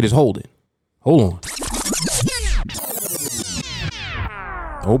the market is holding. Hold on.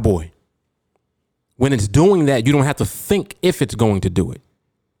 Oh boy. When it's doing that, you don't have to think if it's going to do it.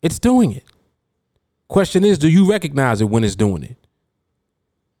 It's doing it. Question is, do you recognize it when it's doing it?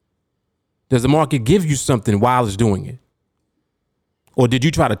 Does the market give you something while it's doing it? Or did you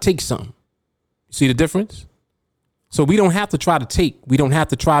try to take something? See the difference? So we don't have to try to take. We don't have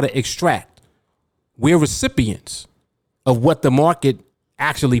to try to extract. We're recipients of what the market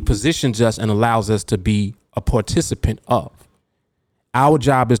actually positions us and allows us to be a participant of. Our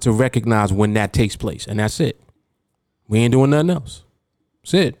job is to recognize when that takes place. And that's it. We ain't doing nothing else.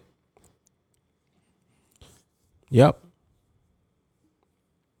 That's it. Yep.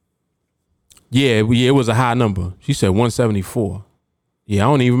 Yeah, it was a high number. She said 174. Yeah, I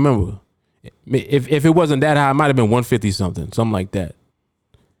don't even remember. If it wasn't that high, it might have been 150 something like that.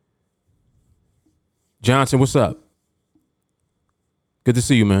 Johnson, what's up? Good to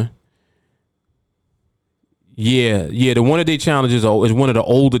see you, man. Yeah. The 1-A-Day challenges is one of the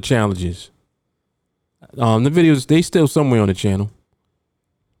older challenges. The videos, they still somewhere on the channel.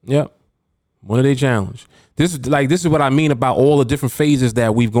 Yep. 1-A-Day challenge. This is what I mean about all the different phases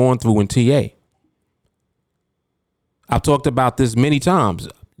that we've gone through in TA. I've talked about this many times.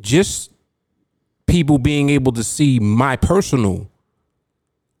 Just people being able to see my personal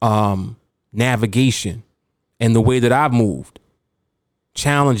navigation and the way that I've moved,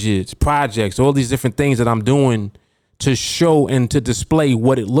 challenges, projects, all these different things that I'm doing to show and to display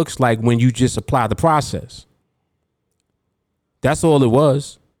what it looks like when you just apply the process. That's all it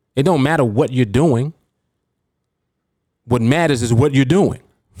was. It don't matter what you're doing. What matters is what you're doing.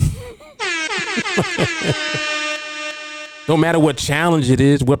 Don't matter what challenge it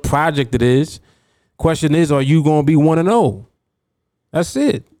is, what project it is. Question is, are you going to be 1-0? That's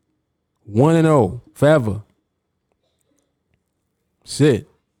it. 1-0 forever. That's it.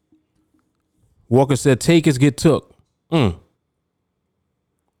 Walker said, takers get took.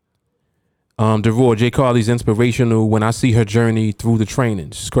 DeVore, J. Carly's inspirational when I see her journey through the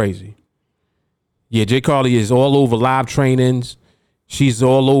trainings. It's crazy. Yeah, J. Carly is all over live trainings. She's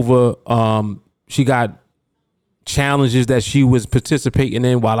all over. She got challenges that she was participating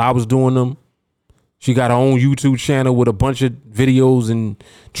in while I was doing them. She got her own YouTube channel with a bunch of videos and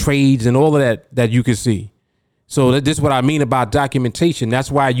trades and all of that you can see. So this is what I mean about documentation. That's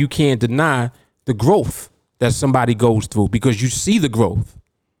why you can't deny the growth that somebody goes through, because you see the growth.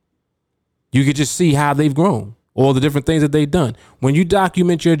 You can just see how they've grown, all the different things that they've done. When you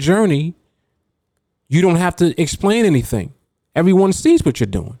document your journey, you don't have to explain anything. Everyone sees what you're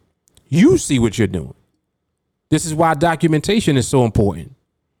doing. You see what you're doing. This is why documentation is so important.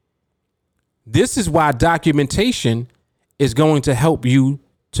 This is why documentation is going to help you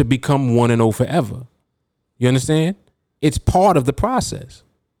to become 1-0 forever. You understand? It's part of the process.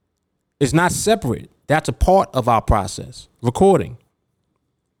 It's not separate. That's a part of our process. Recording.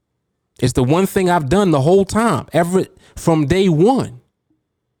 It's the one thing I've done the whole time, from day one.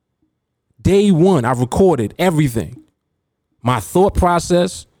 Day one, I've recorded everything. My thought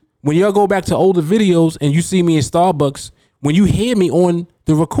process. When y'all go back to older videos and you see me in Starbucks, when you hear me on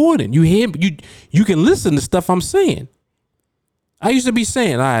the recording, you can listen to stuff I'm saying. I used to be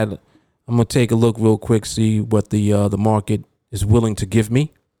saying, all right, I'm gonna take a look real quick, see what the market is willing to give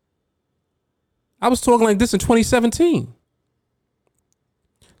me. I was talking like this in 2017.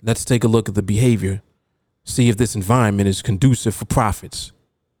 Let's take a look at the behavior, see if this environment is conducive for profits.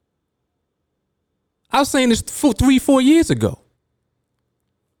 I was saying this 3-4 years ago.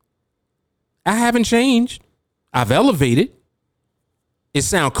 I haven't changed. I've elevated. It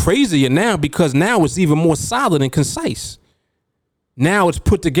sounds crazier now because now it's even more solid and concise. Now it's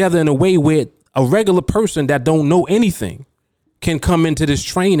put together in a way where a regular person that don't know anything can come into this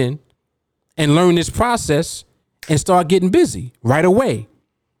training and learn this process and start getting busy right away.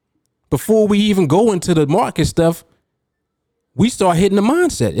 Before we even go into the market stuff, we start hitting the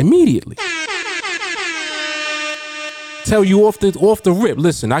mindset immediately. Tell you off the rip,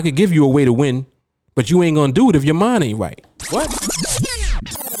 listen, I could give you a way to win, but you ain't gonna do it if your mind ain't right. What?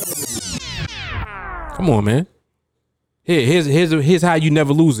 Come on, man. Here's how you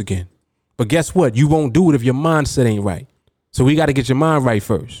never lose again. But guess what? You won't do it if your mindset ain't right. So we got to get your mind right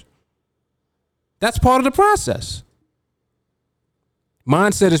first. That's part of the process.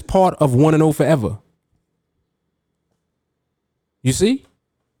 Mindset is part of 1-0 forever. You see?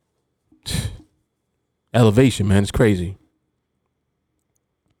 Elevation, man, it's crazy.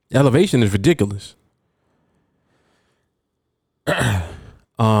 Elevation is ridiculous.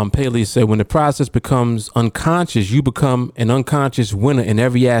 Paley said, when the process becomes unconscious, you become an unconscious winner in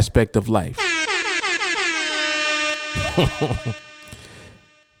every aspect of life.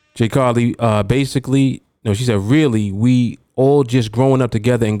 J. Carly, basically, no, she said, really, we all just growing up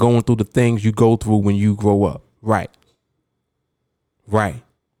together and going through the things you go through when you grow up. Right. Right.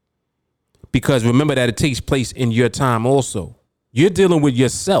 Because remember that it takes place in your time also. You're dealing with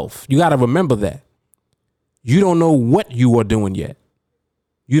yourself. You got to remember that. You don't know what you are doing yet.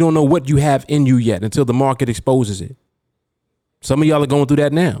 You don't know what you have in you yet until the market exposes it. Some of y'all are going through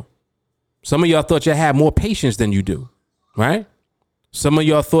that now. Some of y'all thought you had more patience than you do, right? Some of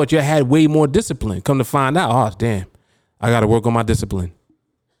y'all thought you had way more discipline. Come to find out, oh, damn, I got to work on my discipline.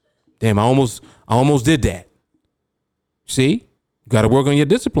 Damn, I almost did that. See, you got to work on your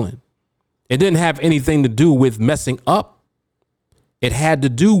discipline. It didn't have anything to do with messing up. It had to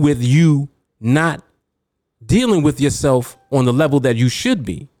do with you not dealing with yourself on the level that you should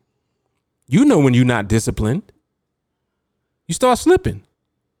be. You know when you're not disciplined, you start slipping.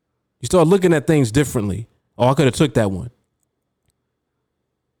 You start looking at things differently. Oh, I could have took that one.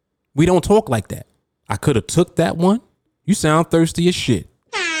 We don't talk like that. I could have took that one. You sound thirsty as shit.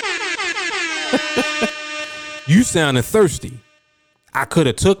 You sounding thirsty. I could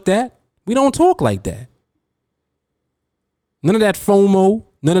have took that. We don't talk like that. None of that FOMO.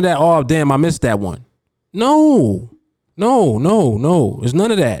 None of that, oh, damn, I missed that one. No. It's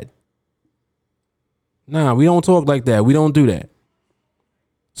none of that. Nah, we don't talk like that. We don't do that.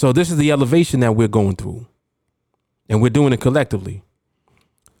 So this is the elevation that we're going through. And we're doing it collectively.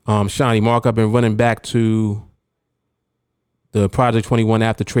 Shawnee, Mark, I've been running back to the Project 21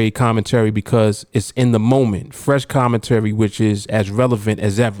 after trade commentary because it's in the moment. Fresh commentary, which is as relevant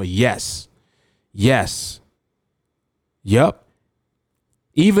as ever. Yes. Yep.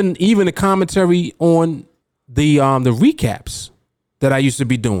 Even the commentary on the recaps that I used to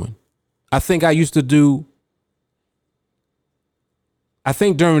be doing. I think matter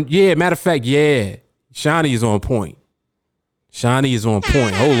of fact, Shawnee is on point.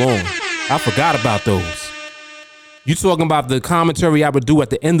 Hold on. I forgot about those. You talking about the commentary I would do at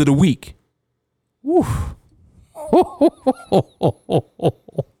the end of the week. Woo.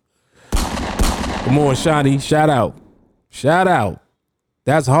 Come on, Shawnee. Shout out.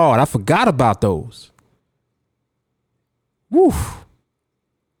 That's hard. I forgot about those. Woo.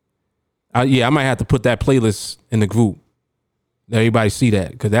 I might have to put that playlist in the group. Let everybody see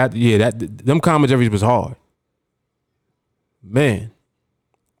that. Cause them commentaries was hard. Man.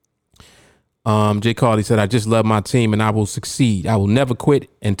 Jay Carly said, I just love my team and I will succeed. I will never quit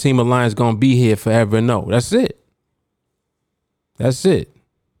and Team Alliance gonna be here forever and no. That's it.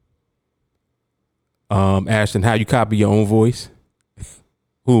 Ashton, how you copy your own voice?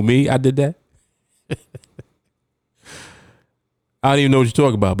 Who, me? I did that. I don't even know what you're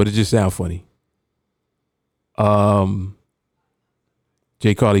talking about, but it just sounds funny.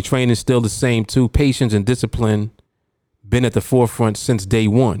 Jay Carly, training still the same too. Patience and discipline been at the forefront since day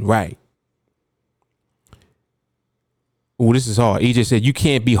one. Right. Oh, this is hard. EJ said, you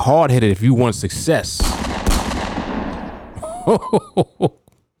can't be hard-headed if you want success.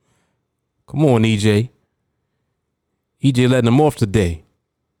 Come on, EJ. EJ letting them off today.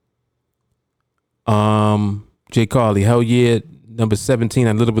 Jay Carly, hell yeah. Number 17,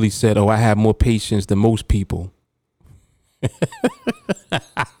 I literally said, I have more patience than most people.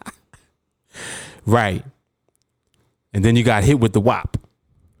 Right. And then you got hit with the WAP.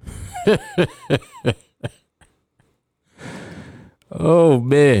 Oh,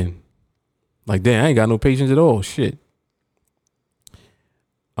 man. Like, damn, I ain't got no patience at all. Shit.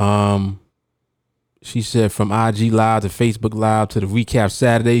 She said from IG Live to Facebook Live to the recap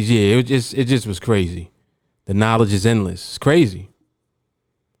Saturdays. Yeah, it just was crazy. The knowledge is endless. It's crazy.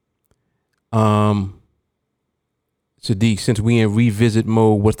 Sadiq, since we in revisit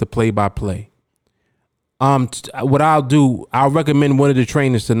mode, what's the play-by-play? What I'll do, I'll recommend one of the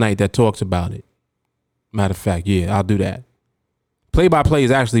trainers tonight that talks about it. Matter of fact, yeah, I'll do that. Play-by-play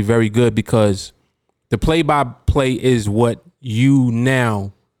is actually very good because the play-by-play is what you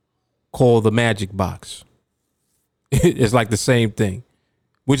now call the magic box. It's like the same thing,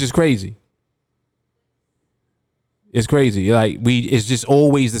 which is crazy. It's crazy. Like it's just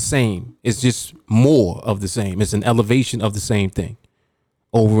always the same. It's just more of the same. It's an elevation of the same thing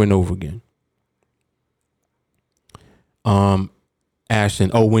over and over again.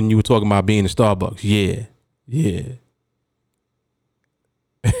 Ashton, when you were talking about being in Starbucks. Yeah.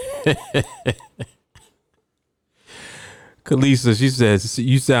 Kalisa, she says,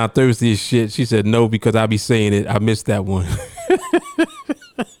 you sound thirsty as shit. She said, no, because I be saying it. I missed that one.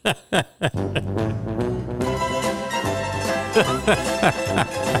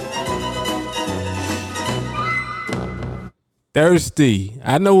 Thirsty.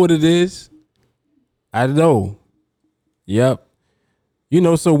 I know what it is. I know. Yep.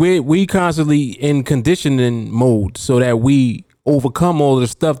 So we constantly in conditioning mode so that we overcome all of the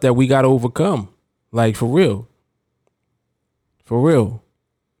stuff that we got to overcome. Like, for real.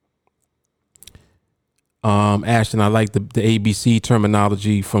 Ashton, I like the ABC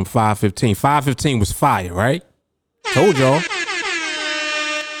terminology from 515. 515 was fire, right? Told y'all.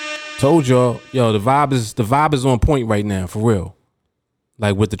 Yo, the vibe is on point right now, for real.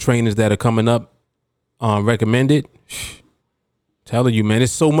 Like with the trainers that are coming up, recommended. Telling you, man,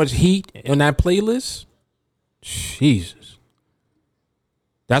 there's so much heat in that playlist. Jesus.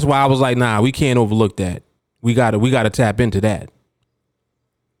 That's why I was like, nah, we can't overlook that. We gotta tap into that.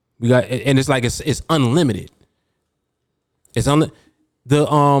 And it's like it's unlimited. It's on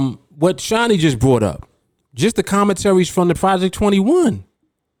the what Shawnee just brought up, just the commentaries from the Project 21,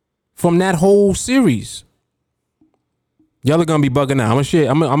 from that whole series. Y'all are gonna be bugging out. I'm gonna share.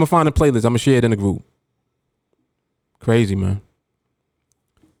 I'm gonna find a playlist. I'm gonna share it in the group. Crazy, man.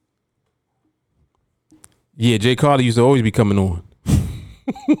 Yeah, Jay Carly used to always be coming on.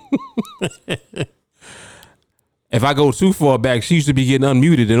 If I go too far back, she used to be getting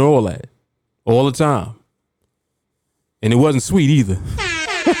unmuted and all that. All the time. And it wasn't sweet either.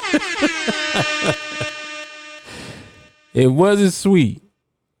 It wasn't sweet.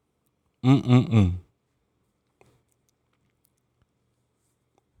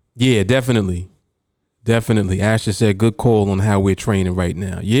 Yeah, definitely. Definitely. Asher said, good call on how we're training right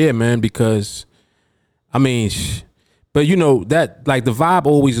now. Yeah, man, because, I mean, but you know, that, like, the vibe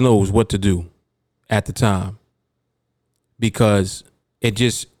always knows what to do at the time. Because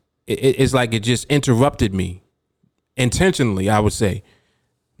it's like it just interrupted me intentionally, I would say.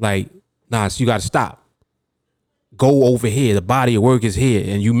 Like, nah, so you got to stop. Go over here. The body of work is here.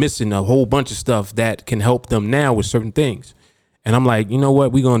 And you missing a whole bunch of stuff that can help them now with certain things. And I'm like, you know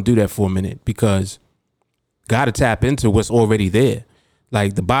what? We're going to do that for a minute because got to tap into what's already there.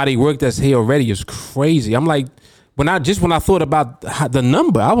 Like the body work that's here already is crazy. I'm like, when I thought about the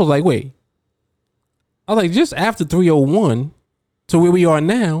number, I was like, wait. I was like, just after 301 to where we are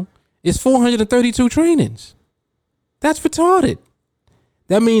now, it's 432 trainings. That's retarded.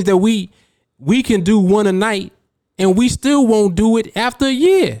 That means that we can do one a night and we still won't do it after a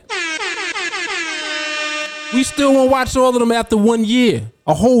year. We still won't watch all of them after 1 year.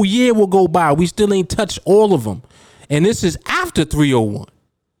 A whole year will go by. We still ain't touched all of them. And this is after 301.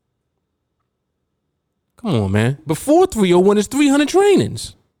 Come on, man. Before 301 is 300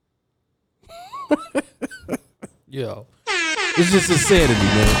 trainings. Yo. It's just insanity,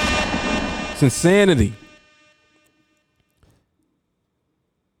 man. It's insanity.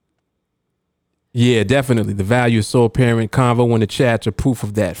 Yeah, definitely. The value is so apparent. Convo in the chats are proof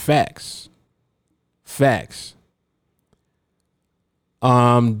of that. Facts.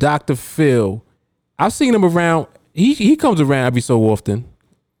 Dr. Phil, I've seen him around. He comes around every so often.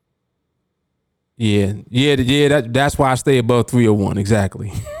 Yeah. That's why I stay above 301.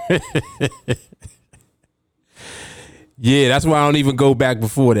 Exactly. Yeah, that's why I don't even go back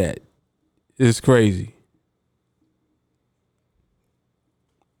before that. It's crazy.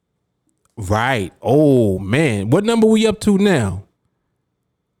 Right. Oh man, what number we up to now?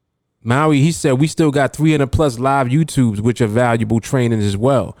 Maui, he said we still got 300 plus live YouTubes, which are valuable trainings as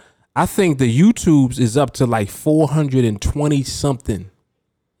well. I think the YouTubes is up to like 420 something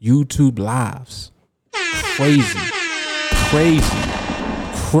YouTube lives. Crazy.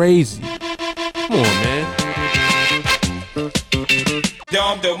 Come on, man.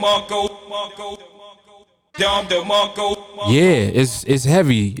 Yeah, it's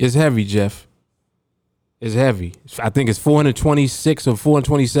heavy. It's heavy, Jeff. It's heavy. I think it's 426 or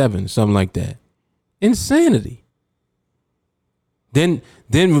 427, something like that. Insanity. Then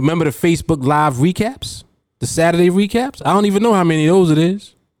remember the Facebook Live recaps? The Saturday recaps? I don't even know how many of those it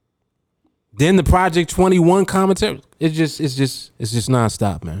is. Then the Project 21 commentary. It's just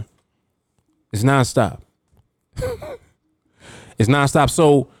nonstop, man. It's nonstop. It's nonstop.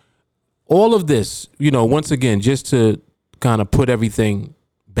 So all of this, once again, just to kind of put everything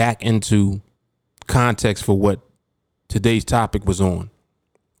back into context for what today's topic was on.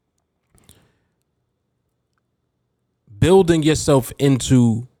 Building yourself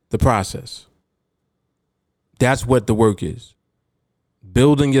into the process. That's what the work is.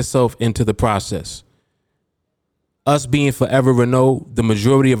 Building yourself into the process. Us being Forever Renault, the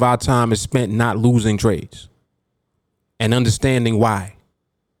majority of our time is spent not losing trades and understanding why.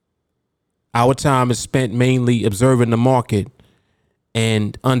 Our time is spent mainly observing the market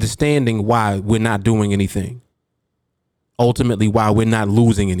and understanding why we're not doing anything. Ultimately, why we're not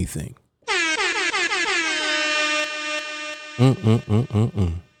losing anything.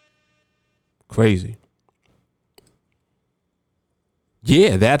 Crazy.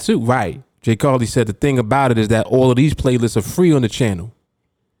 Yeah, that too. Right. Jay Carly said the thing about it is that all of these playlists are free on the channel,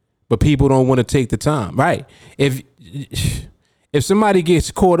 but people don't want to take the time. Right. If somebody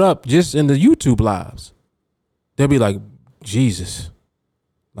gets caught up just in the YouTube lives, they'll be like, Jesus,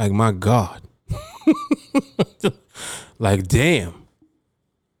 like, my God, like, damn,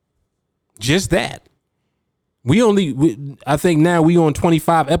 just that. I think now we on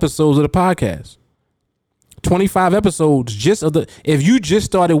 25 episodes of the podcast. 25 episodes just of if you just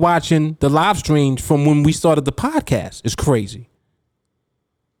started watching the live streams from when we started the podcast, it's crazy.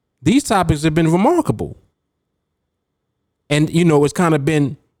 These topics have been remarkable. And, it's kind of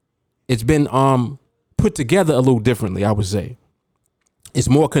been put together a little differently, I would say. It's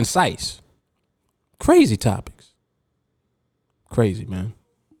more concise. Crazy topics. Crazy, man.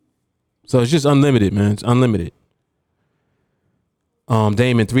 So it's just unlimited, man. It's unlimited.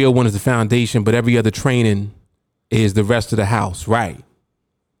 Damon, 301 is the foundation, but every other training is the rest of the house. Right.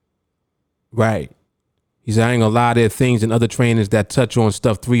 He said, I ain't gonna lie, there are things in other trainings that touch on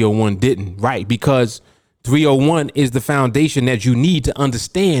stuff 301 didn't. Right. Because 301 is the foundation that you need to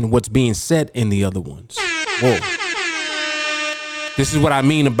understand what's being said in the other ones. Whoa. This is what I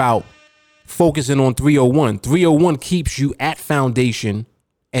mean about focusing on 301. 301 keeps you at foundation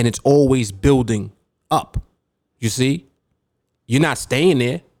and it's always building up. You see? You're not staying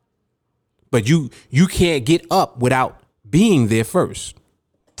there, but you can't get up without being there first.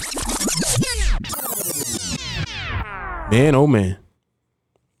 Man, oh man.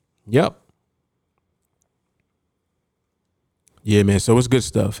 Yep. Yeah, man. So it's good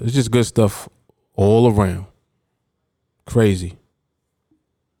stuff. It's just good stuff all around. Crazy.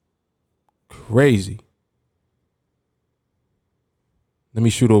 Let me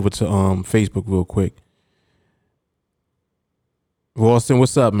shoot over to Facebook real quick. Ralston,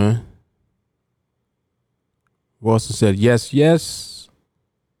 what's up, man? Ralston said yes.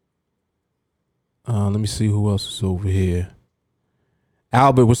 Let me see who else is over here.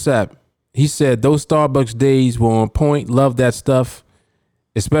 Albert, what's up? He said those Starbucks days were on point. Love that stuff,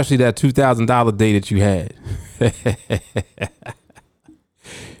 especially that $2,000 day that you had.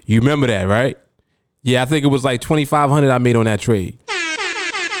 You remember that, right? Yeah, I think it was like $2,500 I made on that trade.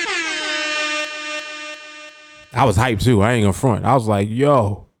 I was hyped too. I ain't gonna front. I was like,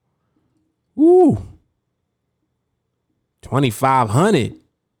 yo, woo, 2,500.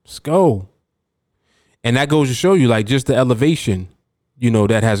 Let's go. And that goes to show you like just the elevation,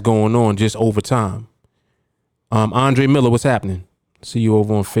 that has going on just over time. Andre Miller, what's happening? See you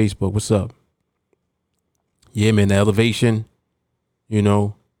over on Facebook. What's up? Yeah, man, the elevation,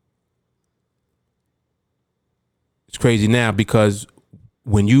 it's crazy now because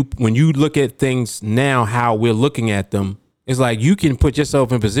when you look at things now, how we're looking at them, it's like you can put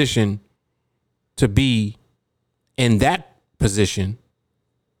yourself in position to be in that position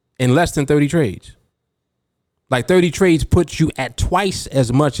in less than 30 trades. Like 30 trades puts you at twice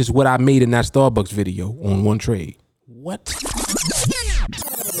as much as what I made in that Starbucks video on one trade. What?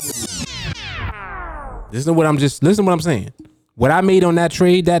 Listen to what I'm saying. What I made on that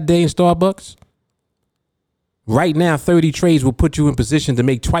trade that day in Starbucks, right now, 30 trades will put you in position to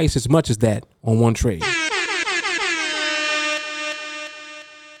make twice as much as that on one trade.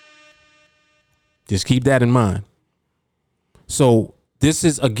 Just keep that in mind. So this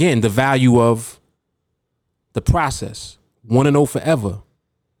is, again, the value of the process. Want to know forever.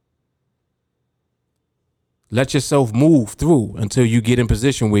 Let yourself move through until you get in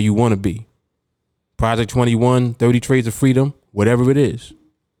position where you want to be. Project 21, 30 Trades of Freedom, whatever it is.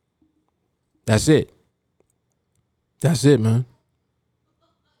 That's it. That's it, man.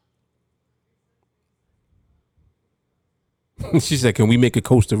 She said, can we make a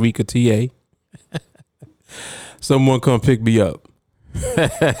Costa Rica TA? Someone come pick me up.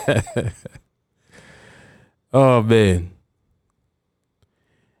 Oh, man.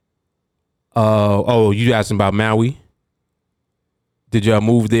 You asking about Maui? Did y'all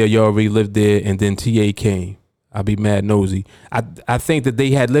move there? Y'all already lived there and then TA came. I'll be mad nosy. I think that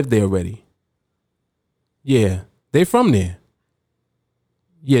they had lived there already. Yeah. They from there.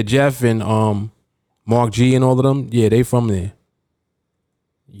 Yeah, Jeff and Mark G and all of them. Yeah, they from there.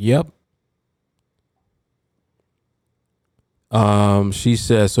 Yep. She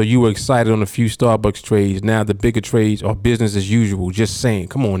says, so you were excited on a few Starbucks trades. Now the bigger trades are business as usual. Just saying.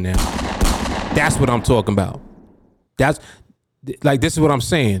 Come on now. That's what I'm talking about. That's like, this is what I'm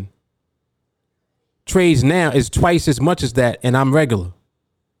saying. Trades now is twice as much as that, and I'm regular.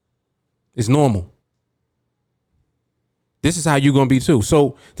 It's normal. This is how you're going to be too.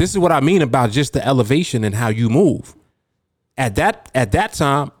 So this is what I mean about just the elevation and how you move. At that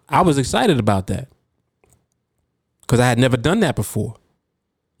time, I was excited about that because I had never done that before.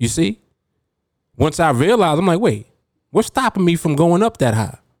 You see, once I realized, I'm like, wait, what's stopping me from going up that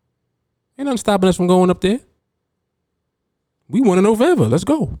high? Ain't nothing stopping us from going up there. We want to know forever. Let's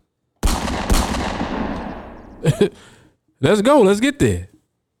go. Let's go. Let's get there.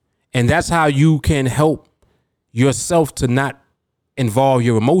 And that's how you can help yourself to not involve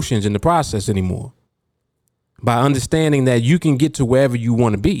your emotions in the process anymore. By understanding that you can get to wherever you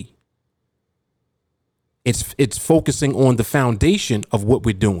want to be. It's focusing on the foundation of what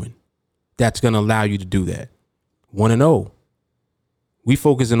we're doing. That's going to allow you to do that. Want to know? We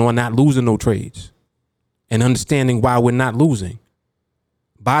focusing on not losing no trades and understanding why we're not losing.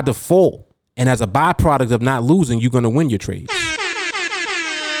 By default, and as a byproduct of not losing, you're going to win your trades.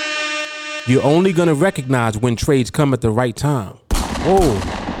 You're only going to recognize when trades come at the right time.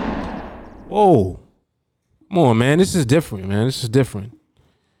 Whoa. Come on, man. This is different, man. This is different.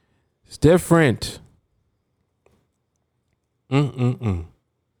 It's different.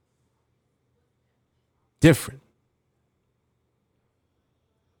 Different.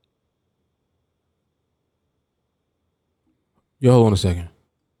 Yo, hold on a second.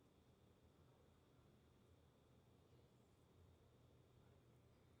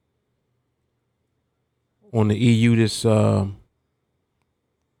 On the EU, this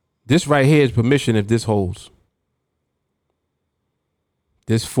right here is permission if this holds.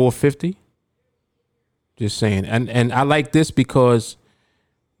 This 450. Just saying. And I like this because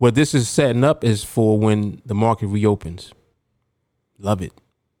what this is setting up is for when the market reopens. Love it.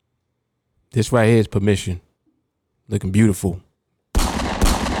 This right here is permission. Looking beautiful.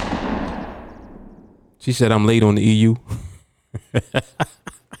 She said I'm late on the EU.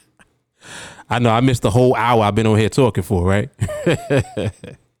 I know I missed the whole hour I've been on here talking for, right?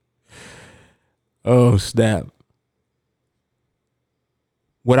 Oh, snap.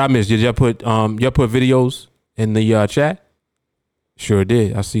 What I missed? Did y'all put videos in the chat? Sure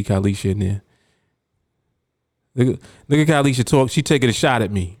did. I see Kalisha in there. Look at Kalisha talk. She taking a shot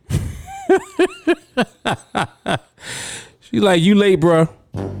at me. She like, you late, bro.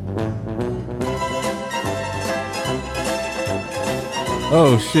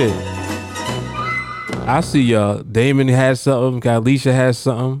 Oh shit. I see y'all. Damon has something. Kalisha has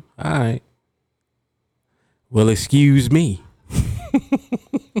something. All right. Well, excuse me.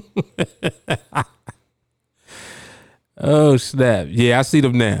 Oh snap. Yeah, I see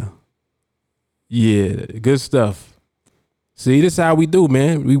them now. Yeah, good stuff. See, this is how we do,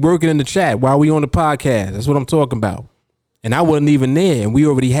 man. We working in the chat while we on the podcast. That's what I'm talking about. And I wasn't even there, and we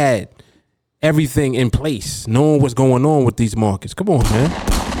already had everything in place, knowing what's going on with these markets. Come on, man.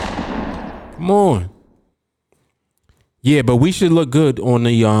 Come on. Yeah, but we should look good on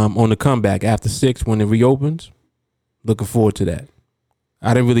the comeback after 6 when it reopens. Looking forward to that.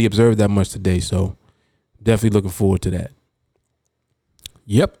 I didn't really observe that much today, so definitely looking forward to that.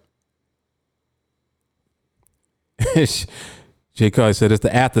 Yep. Jay Carly said it's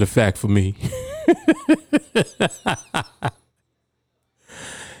the after the fact for me.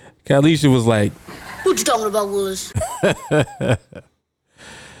 Kalisha was like, What you talking about, Willis?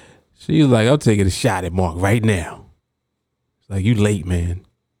 She was like, I'm taking a shot at Mark right now. It's like, you late, man.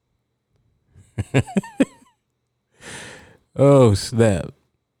 Oh, snap.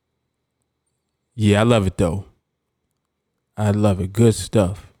 Yeah, I love it, though. I love it. Good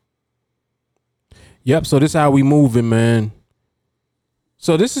stuff. Yep, so this is how we moving, man.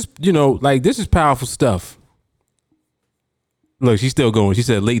 So this is, this is powerful stuff. Look, she's still going. She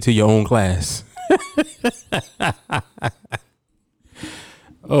said, late to your own class.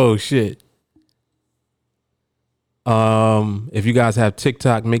 Oh, shit. If you guys have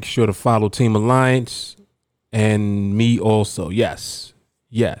TikTok, make sure to follow Team Alliance and me also. Yes.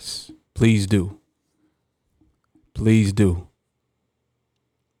 Please do. Please do.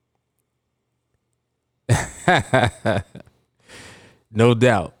 No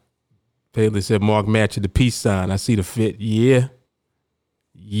doubt. Taylor said Mark matching the peace sign. I see the fit. Yeah.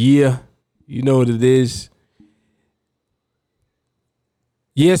 You know what it is.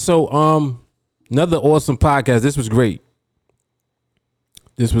 Yeah, so another awesome podcast. This was great.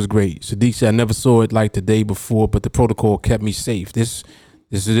 Sadiq said I never saw it like the day before, but the protocol kept me safe. This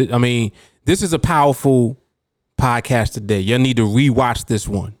is it. I mean, this is a powerful podcast today. Y'all need to rewatch this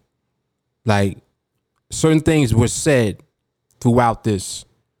one. Like, certain things were said throughout this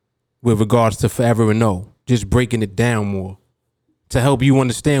with regards to Forever and No, just breaking it down more to help you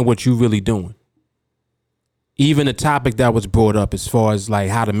understand what you're really doing. Even the topic that was brought up as far as like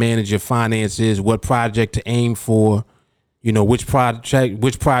how to manage your finances, what project to aim for, which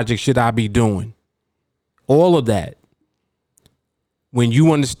project should I be doing? All of that. When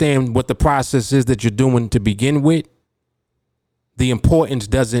you understand what the process is that you're doing to begin with, the importance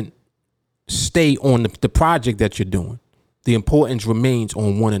doesn't stay on the project that you're doing. The importance remains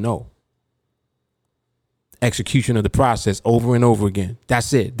on 1 and 0. Execution of the process over and over again.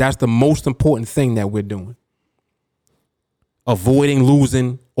 That's it. That's the most important thing that we're doing. Avoiding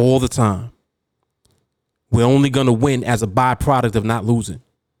losing all the time. We're only going to win as a byproduct of not losing.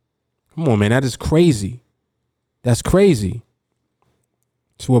 Come on, man. That is crazy. That's crazy.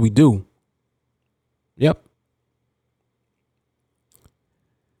 That's what we do. Yep.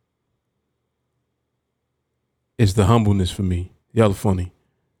 It's the humbleness for me. Y'all are funny.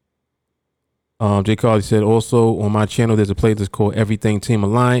 Jay Carly said also on my channel, there's a playlist called Everything Team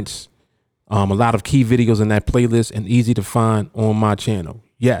Alliance. A lot of key videos in that playlist and easy to find on my channel.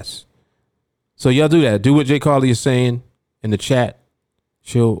 Yes. So y'all do that. Do what Jay Carly is saying in the chat.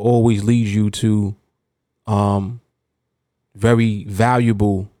 She'll always lead you to very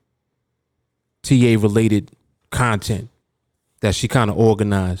valuable TA related content that she kind of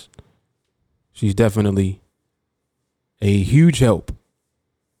organized. She's definitely a huge help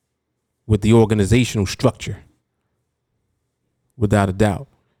with the organizational structure, without a doubt.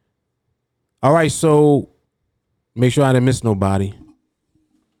 All right, so make sure I didn't miss nobody.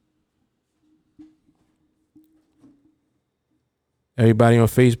 Everybody on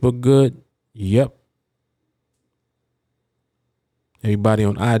Facebook good? Yep. Everybody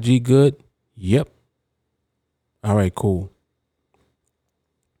on IG good? Yep. All right, cool.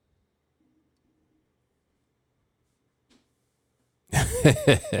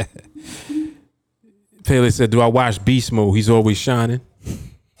 Pele said, do I watch Beast Mode? He's always shining.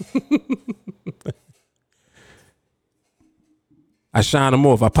 I shine him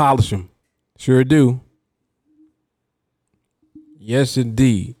off. I polish him. Sure do. Yes,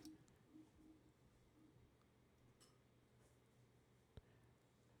 indeed.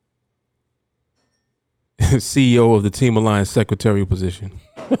 CEO of the Team Alliance secretarial position.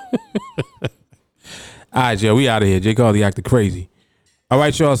 All right, Joe, we out of here. Jay Carly acting crazy. All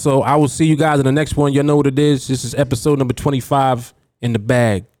right, y'all. So I will see you guys in the next one. You know what it is. This is episode number 25 in the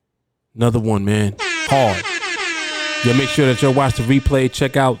bag. Another one, man. Hard. Yeah, make sure that y'all watch the replay.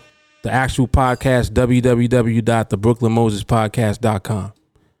 Check out the actual podcast, www.thebrooklynmosespodcast.com. All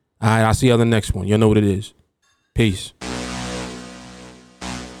right, I'll see you on the next one. You know what it is. Peace.